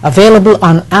 available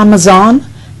on Amazon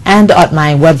and at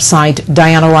my website,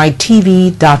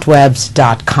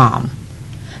 dianawrightTV.webs.com.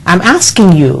 I'm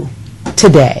asking you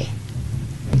today,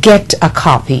 get a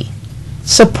copy.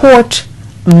 Support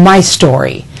my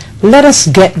story. Let us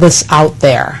get this out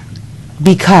there,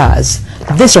 because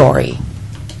this story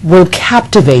will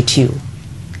captivate you.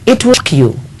 It will shock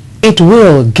you. It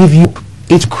will give you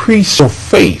It increases your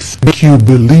faith, make you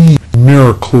believe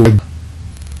miracles.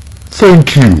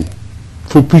 Thank you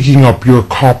for picking up your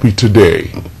copy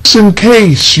today. Just in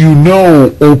case you know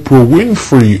Oprah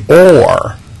Winfrey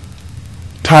or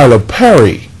Tyler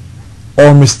Perry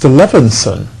or Mr.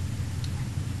 Levinson,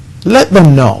 let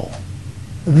them know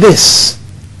this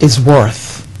is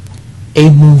worth a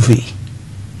movie.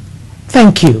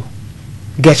 Thank you.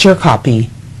 Get your copy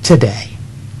today.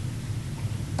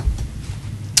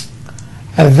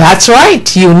 That's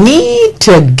right. You need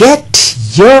to get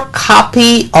your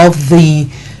copy of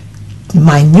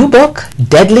my new book,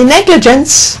 Deadly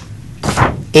Negligence.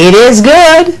 It is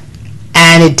good,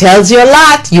 and it tells you a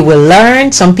lot. You will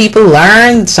learn. Some people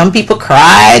learned. Some people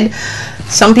cried.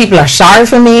 Some people are sorry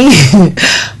for me.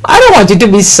 I don't want you to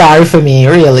be sorry for me,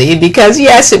 really, because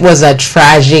yes, it was a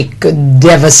tragic,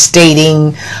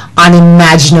 devastating,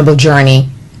 unimaginable journey.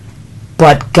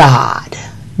 But God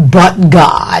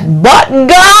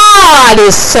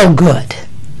is so good.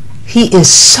 He is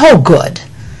so good.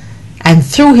 And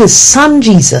through his son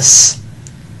Jesus,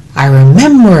 I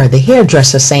remember the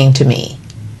hairdresser saying to me,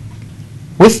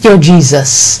 with your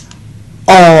Jesus,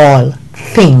 all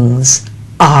things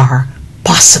are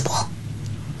possible.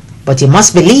 But you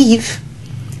must believe,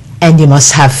 and you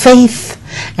must have faith,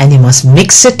 and you must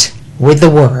mix it with the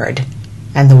Word.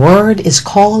 And the Word is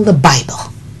called the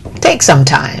Bible. Take some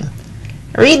time.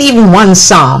 Read even one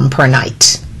psalm per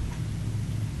night.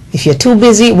 If you're too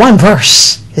busy, one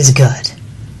verse is good.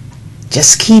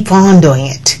 Just keep on doing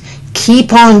it.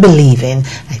 Keep on believing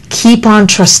and keep on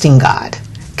trusting God,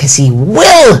 because He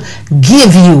will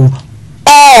give you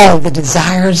all the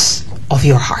desires of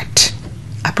your heart.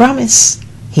 I promise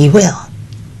He will.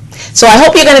 So I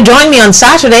hope you're going to join me on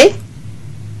Saturday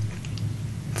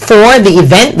for the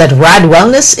event that Rad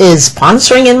Wellness is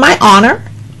sponsoring in my honor,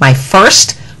 my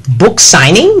first book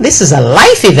signing. This is a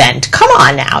life event. Come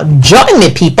on now, join me,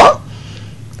 people.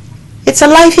 It's a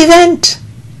life event.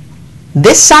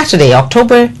 This Saturday,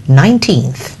 October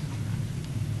 19th,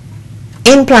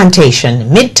 in Plantation,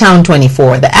 Midtown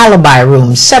 24, the Alibi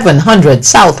Room, 700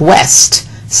 Southwest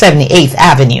 78th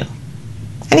Avenue.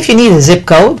 And if you need a zip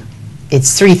code,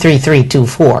 it's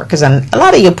 33324, because a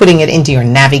lot of you are putting it into your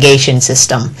navigation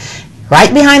system.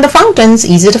 Right behind the fountains,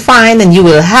 easy to find, and you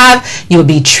will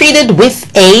be treated with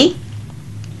a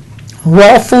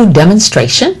raw food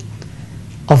demonstration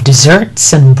of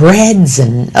desserts and breads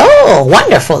and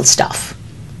wonderful stuff.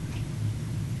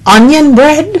 Onion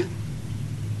bread,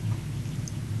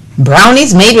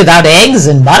 brownies made without eggs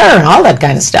and butter and all that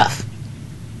kind of stuff.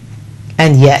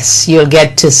 And yes, you'll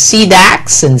get to see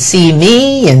Dax and see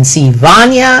me and see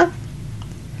Vanya.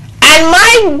 And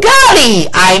my golly,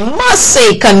 I must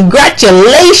say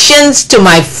congratulations to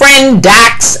my friend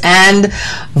Dax and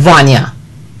Vanya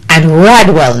and Rad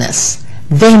Wellness.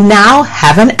 They now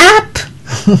have an app.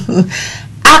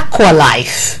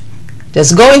 Aqualife.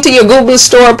 Just go into your Google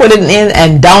store, put it in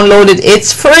and download it.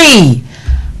 It's free.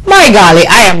 My golly,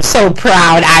 I am so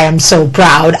proud. I am so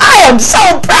proud. I am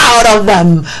so proud of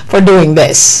them for doing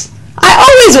this. I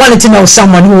always wanted to know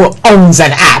someone who owns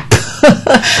an app.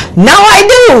 Now I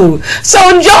do. So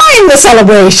join the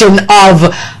celebration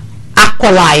of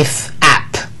Aqualife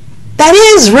app. That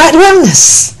is Rad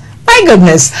Wellness. My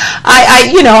goodness,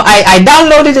 I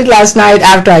downloaded it last night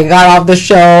after I got off the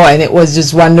show, and it was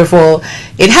just wonderful.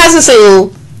 It has this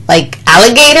little like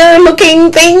alligator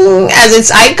looking thing as its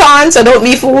icon, so don't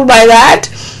be fooled by that.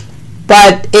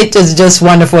 But it is just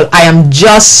wonderful. I am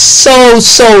just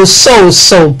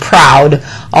so proud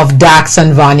of Dax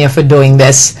and Vanya for doing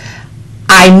this.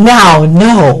 I now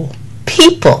know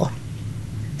people,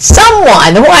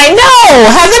 someone who I know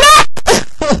has an app.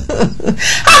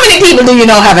 How many people do you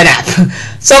know have an app?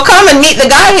 So come and meet the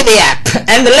guy with the app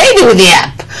and the lady with the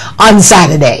app on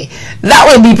Saturday. That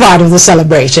will be part of the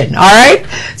celebration, all right?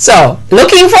 So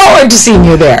looking forward to seeing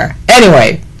you there.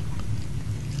 Anyway,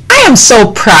 I am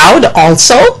so proud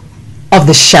also of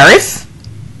the sheriff,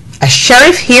 a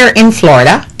sheriff here in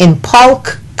Florida, in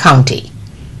Polk County.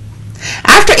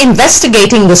 After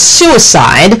investigating the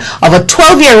suicide of a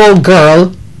 12-year-old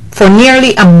girl for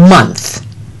nearly a month,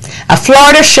 a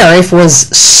Florida sheriff was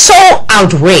so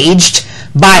outraged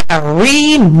by a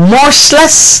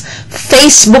remorseless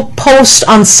Facebook post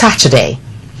on Saturday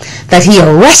that he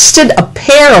arrested a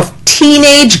pair of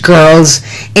teenage girls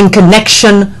in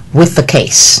connection with the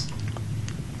case.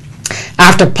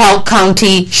 After Polk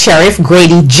County Sheriff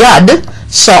Grady Judd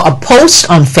saw a post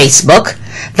on Facebook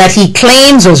that he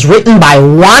claims was written by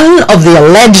one of the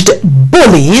alleged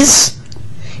bullies,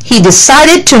 he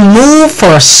decided to move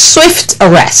for a swift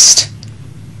arrest.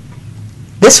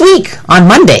 This week, on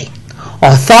Monday,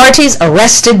 authorities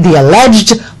arrested the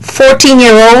alleged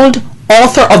 14-year-old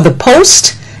author of the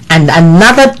post, and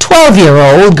another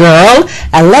 12-year-old girl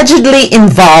allegedly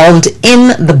involved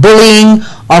in the bullying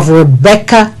of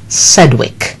Rebecca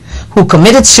Sedgwick, who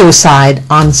committed suicide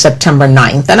on September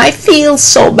 9th. And I feel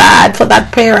so bad for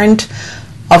that parent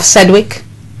of Sedgwick,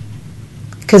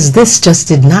 because this just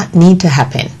did not need to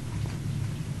happen.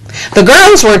 The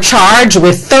girls were charged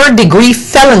with third-degree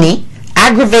felony,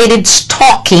 aggravated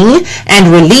stalking, and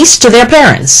released to their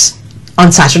parents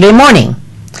on Saturday morning.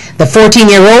 The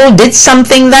 14-year-old did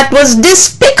something that was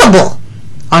despicable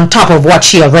on top of what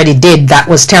she already did that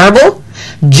was terrible.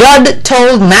 Judd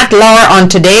told Matt Lauer on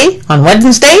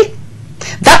Wednesday,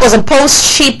 that was a post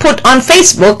she put on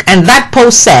Facebook, and that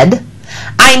post said,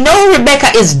 "I know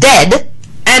Rebecca is dead,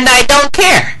 and I don't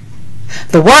care."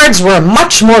 The words were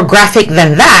much more graphic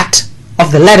than that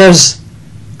of the letters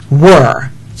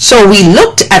were. So we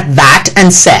looked at that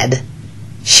and said,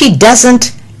 she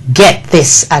doesn't get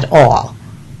this at all.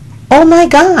 Oh my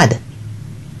God.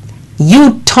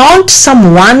 You taunt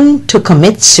someone to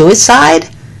commit suicide?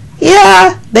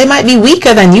 Yeah, they might be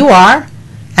weaker than you are,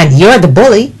 and you're the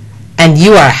bully, and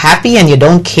you are happy and you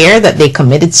don't care that they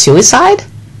committed suicide?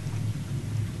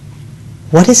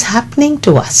 What is happening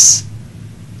to us?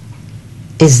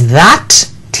 Is that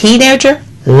teenager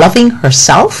loving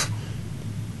herself?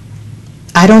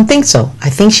 I don't think so. I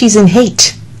think she's in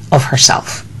hate of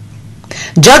herself.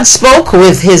 Judd spoke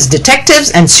with his detectives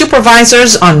and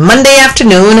supervisors on Monday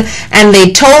afternoon, and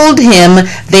they told him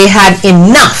they had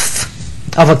enough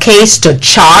of a case to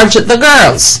charge the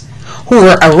girls, who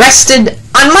were arrested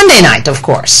on Monday night, of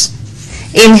course.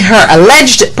 In her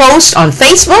alleged post on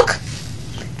Facebook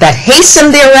that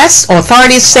hastened the arrest,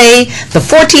 authorities say the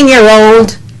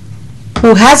 14-year-old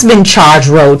who has been charged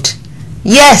wrote,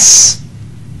 "Yes,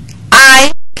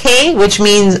 which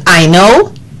means I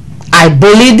know, I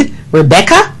bullied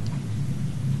Rebecca.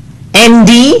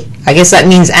 ND, I guess that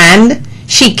means and,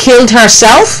 she killed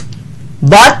herself,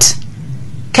 but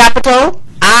capital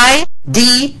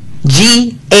IDGAF.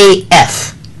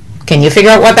 Can you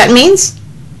figure out what that means?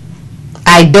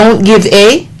 I don't give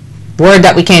a word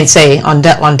that we can't say on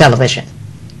television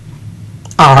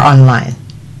or online.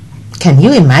 Can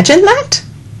you imagine that?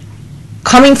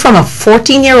 Coming from a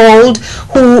 14-year-old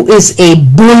who is a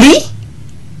bully?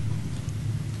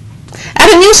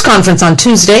 At a news conference on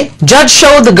Tuesday, Judd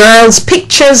showed the girls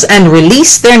pictures and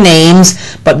released their names,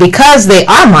 but because they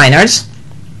are minors,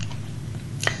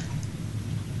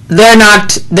 their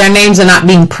names are not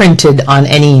being printed on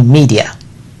any media.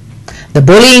 The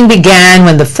bullying began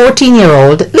when the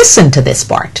 14-year-old, listen to this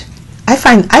part. I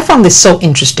found this so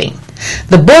interesting.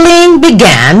 The bullying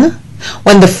began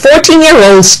when the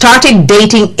 14-year-old started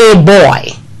dating a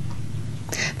boy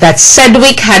that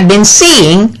Sedgwick had been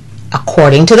seeing,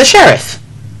 according to the sheriff.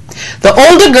 The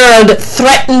older girl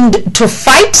threatened to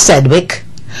fight Sedgwick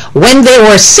when they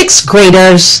were sixth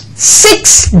graders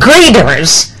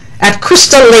at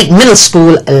Crystal Lake Middle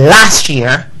School last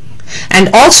year, and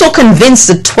also convinced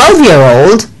the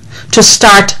 12-year-old to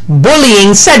start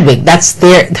bullying Sedgwick. That's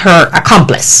her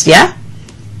accomplice, yeah?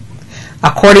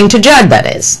 According to Judd, that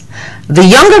is. The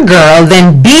younger girl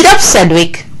then beat up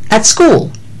Sedgwick at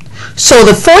school. So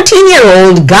the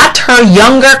 14-year-old got her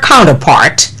younger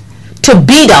counterpart to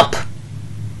beat up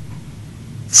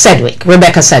Sedgwick,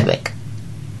 Rebecca Sedgwick,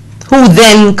 who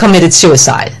then committed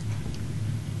suicide.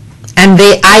 And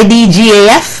they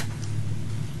IDGAF?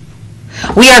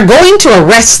 We are going to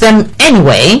arrest them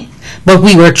anyway, but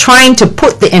we were trying to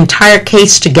put the entire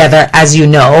case together. As you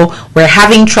know, we're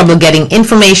having trouble getting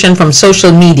information from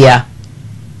social media.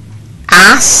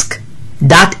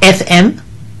 Ask.fm,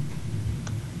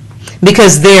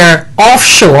 because they're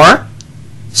offshore,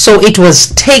 so it was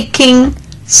taking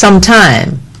some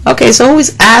time. Okay, so who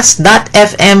is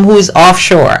Ask.fm, who is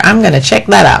offshore? I'm going to check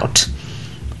that out.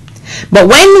 But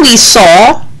when we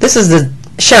saw, this is the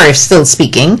sheriff still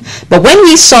speaking, but when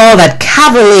we saw that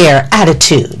cavalier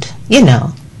attitude, you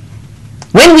know,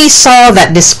 when we saw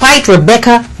that despite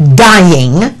Rebecca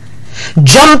dying,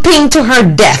 jumping to her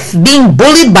death, being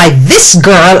bullied by this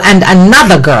girl and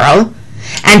another girl,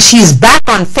 and she's back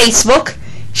on Facebook,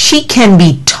 she can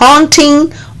be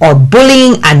taunting or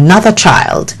bullying another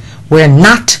child. We're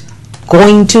not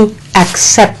going to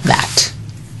accept that.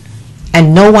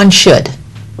 And no one should.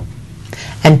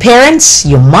 And parents,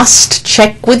 you must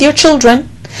check with your children.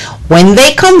 When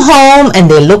they come home and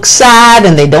they look sad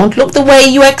and they don't look the way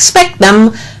you expect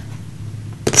them,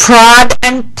 prod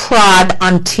and prod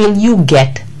until you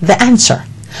get the answer.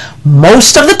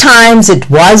 Most of the times it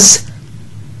was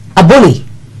a bully,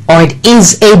 or it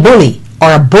is a bully,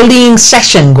 or a bullying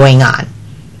session going on.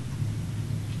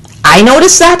 I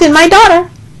noticed that in my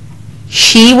daughter.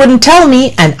 she wouldn't tell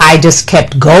me, and I just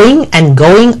kept going and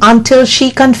going until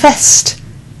she confessed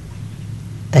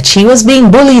that she was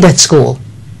being bullied at school.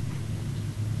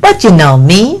 But you know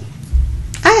me,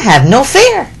 I have no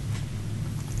fear.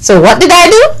 So what did I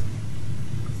do?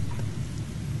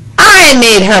 I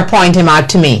made her point him out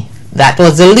to me. That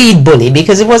was the lead bully,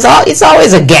 because it's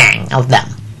always a gang of them.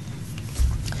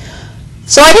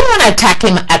 So I didn't want to attack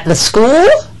him at the school,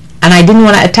 and I didn't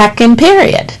want to attack him,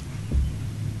 period.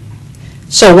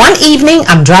 So one evening,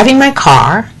 I'm driving my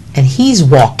car, and he's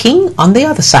walking on the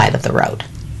other side of the road.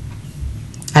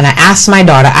 And I asked my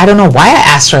daughter, I don't know why I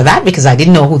asked her that, because I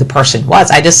didn't know who the person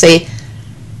was. I just say,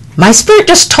 my spirit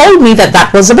just told me that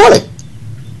that was a bully.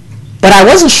 But I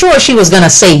wasn't sure she was going to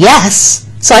say yes.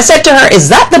 So I said to her, is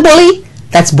that the bully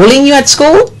that's bullying you at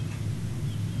school?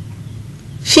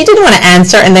 She didn't want to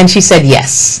answer, and then she said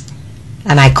yes.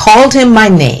 And I called him by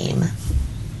name.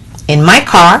 In my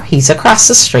car, he's across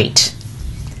the street.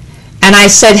 And I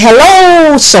said,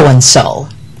 hello, so-and-so.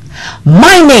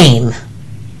 My name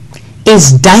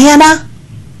is Diana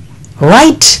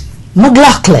Wright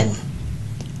McLaughlin.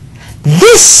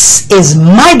 This is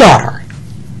my daughter,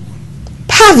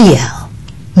 Paviel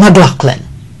McLaughlin.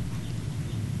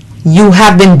 You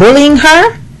have been bullying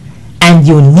her, and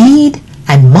you need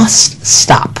and must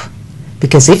stop.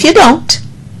 Because if you don't,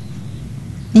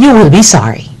 you will be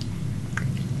sorry.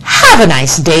 Have a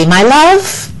nice day, my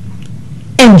love.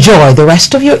 Enjoy the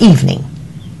rest of your evening.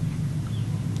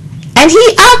 And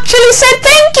he actually said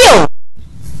thank you,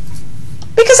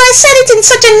 because I said it in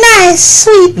such a nice,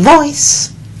 sweet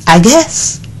voice, I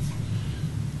guess.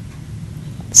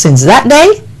 Since that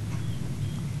day,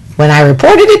 when I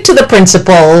reported it to the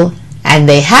principal and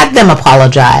they had them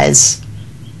apologize,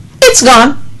 it's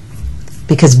gone.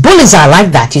 Because bullies are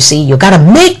like that, you see. You got to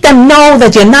make them know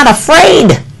that you're not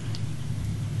afraid.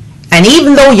 And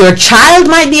even though your child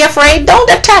might be afraid,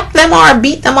 don't attack them or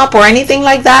beat them up or anything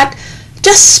like that.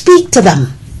 Just speak to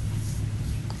them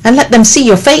and let them see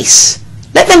your face.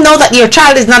 Let them know that your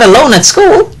child is not alone at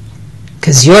school,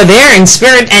 because you're there in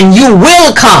spirit and you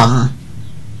will come.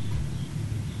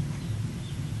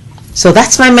 So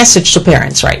that's my message to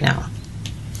parents right now.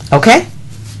 Okay?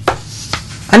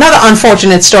 Another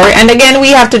unfortunate story, and again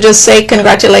we have to just say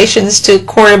congratulations to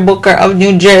Cory Booker of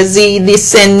New Jersey, the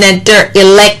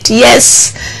senator-elect.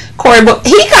 Yes, Cory Booker.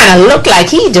 He kind of looked like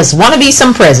he just want to be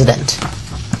some president.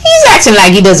 He's acting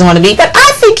like he doesn't want to be, but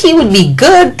I think he would be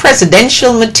good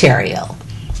presidential material.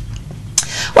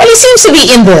 Well, he seems to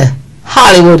be in the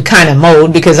Hollywood kind of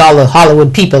mode because all the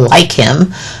Hollywood people like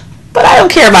him, but I don't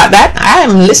care about that. I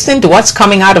am listening to what's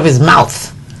coming out of his mouth.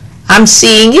 I'm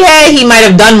seeing, yeah, he might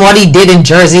have done what he did in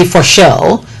Jersey for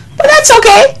show, but that's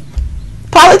okay.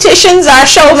 Politicians are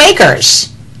showmakers,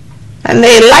 and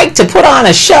they like to put on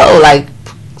a show like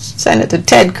Senator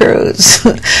Ted Cruz.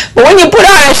 But when you put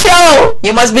on a show,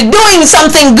 you must be doing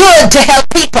something good to help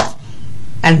people.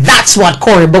 And that's what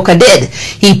Cory Booker did.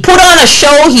 He put on a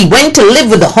show. He went to live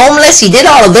with the homeless. He did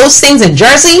all of those things in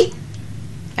Jersey.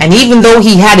 And even though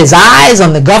he had his eyes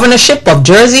on the governorship of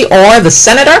Jersey or the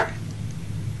senator,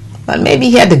 well, maybe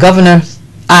he had the governor's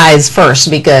eyes first,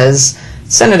 because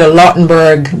Senator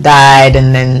Lautenberg died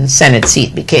and then Senate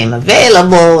seat became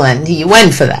available, and he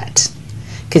went for that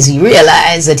because he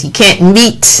realized that he can't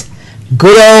beat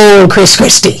good old Chris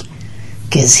Christie,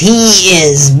 because he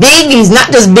is big. He's not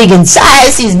just big in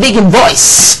size, he's big in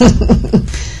voice.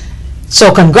 So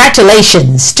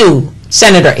congratulations to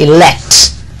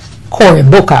Senator-elect Cory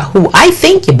Booker, who I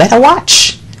think you better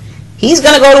watch. He's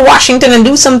going to go to Washington and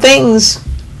do some things.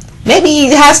 Maybe he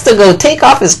has to go take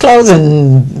off his clothes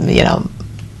and,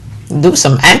 do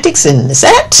some antics in the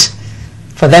Senate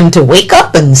for them to wake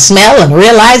up and smell and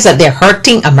realize that they're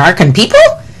hurting American people.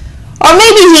 Or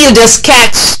maybe he'll just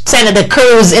catch Senator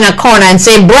Cruz in a corner and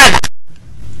say, brother,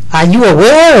 are you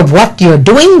aware of what you're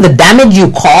doing, the damage you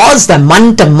caused, the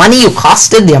amount of money you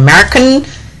costed the American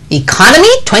economy?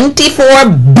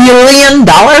 $24 billion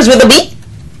with a B?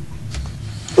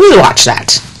 We'll watch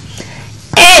that.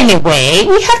 Anyway,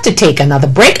 we have to take another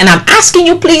break, and I'm asking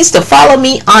you please to follow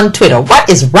me on Twitter. What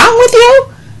is wrong with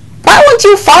you? Why won't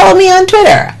you follow me on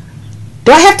Twitter?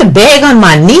 Do I have to beg on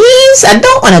my knees? I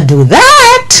don't want to do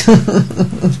that.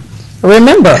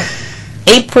 Remember,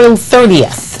 April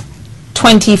 30th,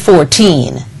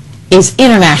 2014 is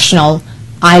International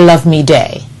I Love Me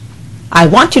Day. I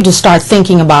want you to start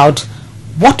thinking about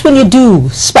what will you do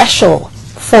special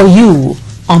for you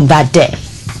on that day.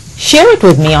 Share it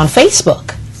with me on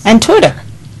Facebook and Twitter,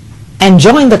 and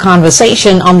join the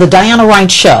conversation on the Diana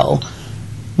Wright Show,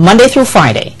 Monday through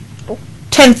Friday,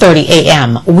 10:30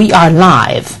 a.m. We are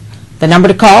live. The number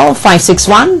to call,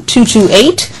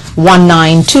 561-228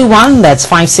 561-228-1921. That's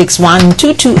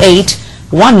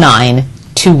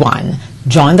 561-228-1921.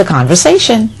 Join the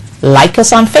conversation. Like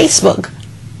us on Facebook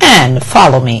and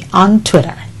follow me on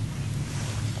Twitter.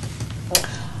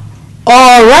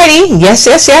 Alrighty,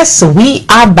 yes, we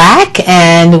are back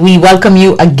and we welcome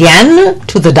you again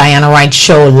to the Diana Wright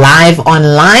Show live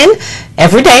online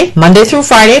every day, Monday through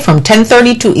Friday from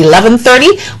 10:30 to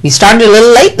 11:30. We started a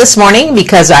little late this morning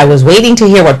because I was waiting to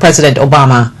hear what President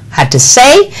Obama had to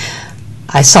say.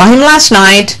 I saw him last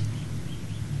night.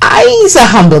 He's a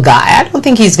humble guy. I don't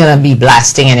think he's going to be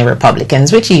blasting any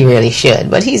Republicans, which he really should,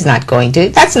 but he's not going to.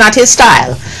 That's not his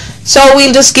style. So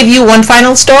we'll just give you one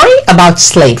final story about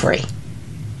slavery.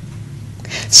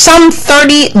 Some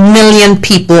 30 million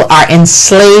people are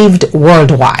enslaved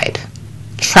worldwide,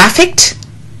 trafficked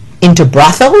into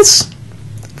brothels,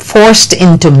 forced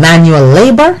into manual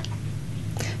labor,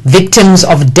 victims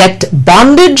of debt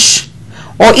bondage,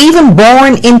 or even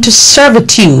born into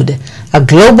servitude. A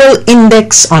global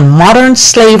index on modern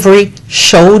slavery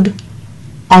showed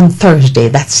on Thursday.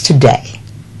 That's today.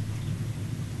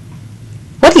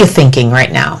 What are you thinking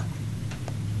right now?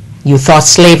 You thought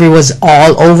slavery was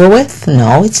all over with?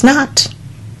 No, it's not.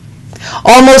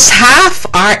 Almost half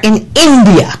are in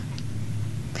India,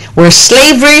 where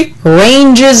slavery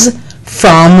ranges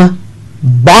from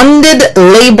bonded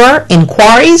labor in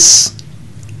quarries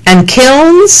and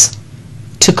kilns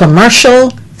to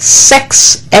commercial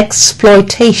sex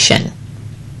exploitation.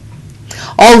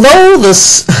 Although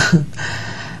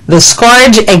the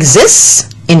scourge exists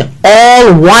in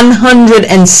all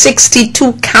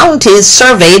 162 counties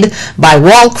surveyed by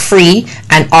Walk Free,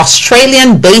 an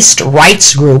Australian-based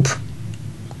rights group,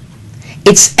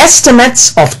 its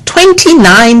estimates of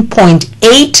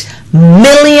 29.8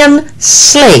 million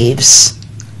slaves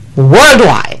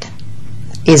worldwide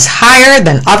is higher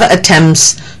than other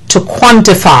attempts to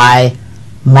quantify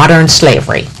modern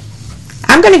slavery.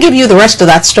 I'm going to give you the rest of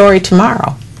that story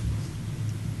tomorrow,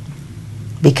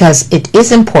 because it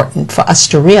is important for us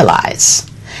to realize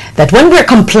that when we're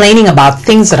complaining about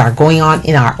things that are going on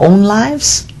in our own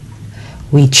lives,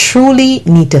 we truly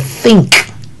need to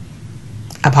think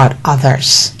about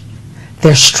others,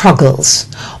 their struggles,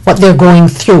 what they're going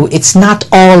through. It's not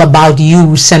all about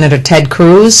you, Senator Ted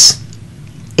Cruz.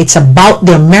 It's about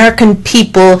the American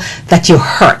people that you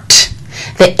hurt.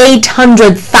 The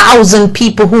 800,000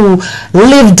 people who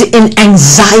lived in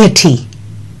anxiety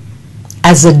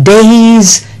as the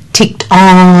days ticked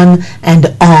on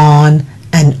and on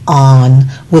and on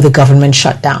with the government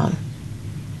shutdown.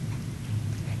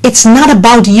 It's not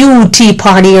about you, Tea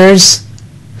Partiers,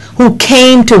 who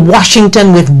came to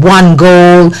Washington with one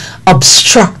goal: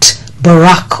 obstruct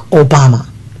Barack Obama.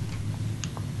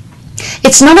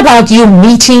 It's not about you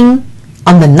meeting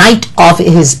on the night of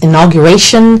his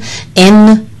inauguration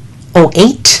in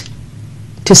 2008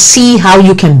 to see how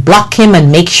you can block him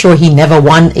and make sure he never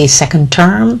won a second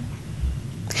term.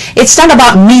 It's not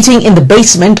about meeting in the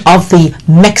basement of the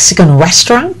Mexican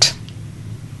restaurant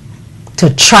to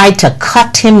try to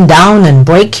cut him down and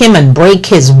break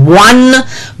his one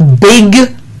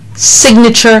big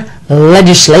signature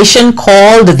legislation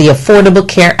called the Affordable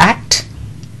Care Act.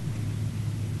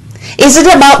 Is it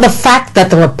about the fact that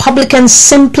the Republicans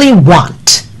simply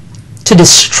want to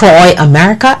destroy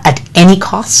America at any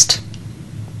cost?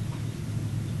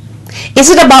 Is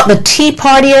it about the Tea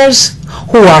Partiers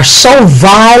who are so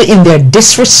vile in their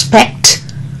disrespect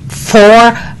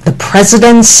for the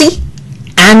presidency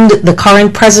and the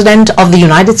current president of the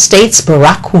United States,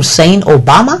 Barack Hussein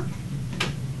Obama?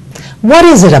 What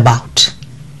is it about?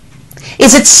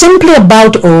 Is it simply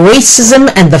about racism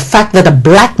and the fact that a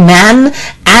black man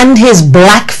and his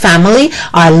black family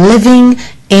are living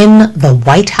in the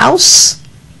White House?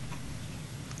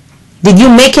 Did you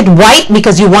make it white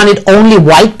because you wanted only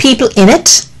white people in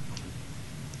it?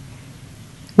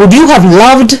 Would you have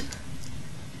loved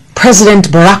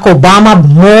President Barack Obama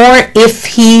more if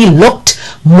he looked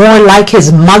more like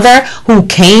his mother, who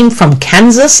came from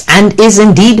Kansas and is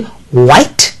indeed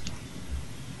white?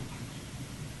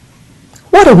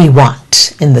 What do we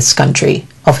want in this country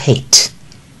of hate?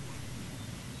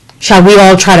 Shall we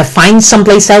all try to find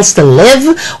someplace else to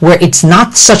live where it's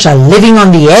not such a living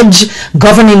on the edge,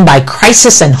 governing by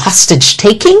crisis and hostage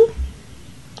taking?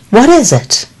 What is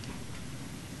it?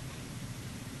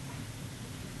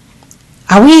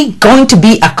 Are we going to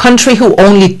be a country who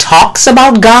only talks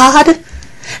about God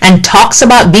and talks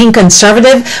about being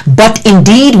conservative, but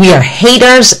indeed we are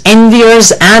haters,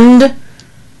 enviers, and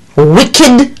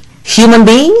wicked human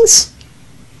beings?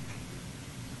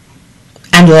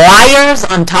 And liars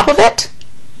on top of it?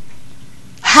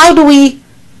 How do we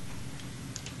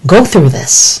go through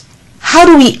this? How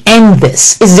do we end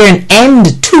this? Is there an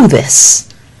end to this?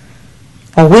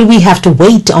 Or will we have to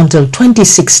wait until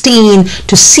 2016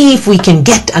 to see if we can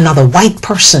get another white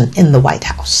person in the White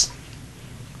House?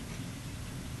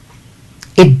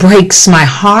 It breaks my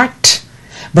heart,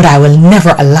 but I will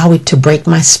never allow it to break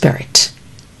my spirit.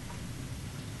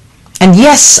 And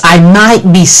yes, I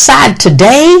might be sad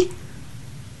today,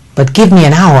 but give me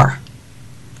an hour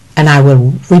and I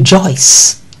will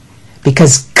rejoice,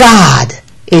 because God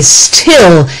is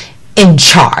still in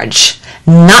charge.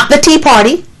 Not the Tea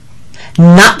Party,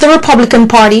 not the Republican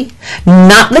Party,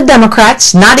 not the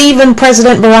Democrats, not even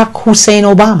President Barack Hussein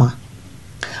Obama.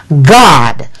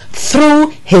 God, through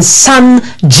his son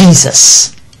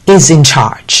Jesus, is in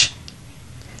charge.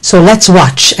 So let's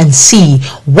watch and see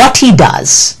what he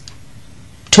does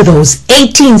to those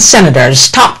 18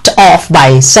 senators topped off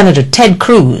by Senator Ted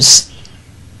Cruz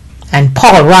and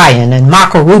Paul Ryan and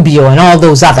Marco Rubio and all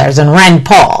those others and Rand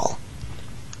Paul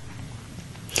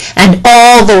and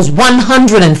all those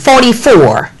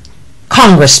 144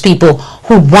 Congress people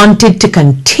who wanted to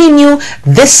continue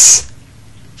this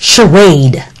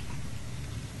charade,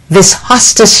 this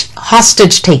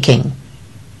hostage taking,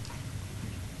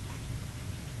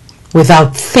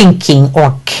 without thinking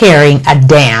or caring a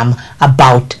damn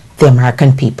about the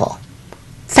American people.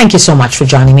 Thank you so much for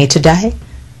joining me today.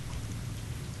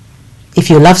 If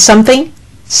you love something,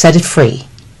 set it free.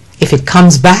 If it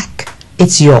comes back,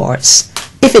 it's yours.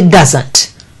 If it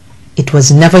doesn't, it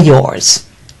was never yours.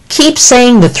 Keep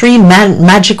saying the three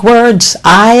magic words: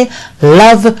 I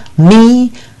love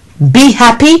me, be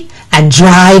happy, and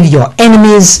drive your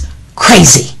enemies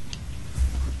crazy.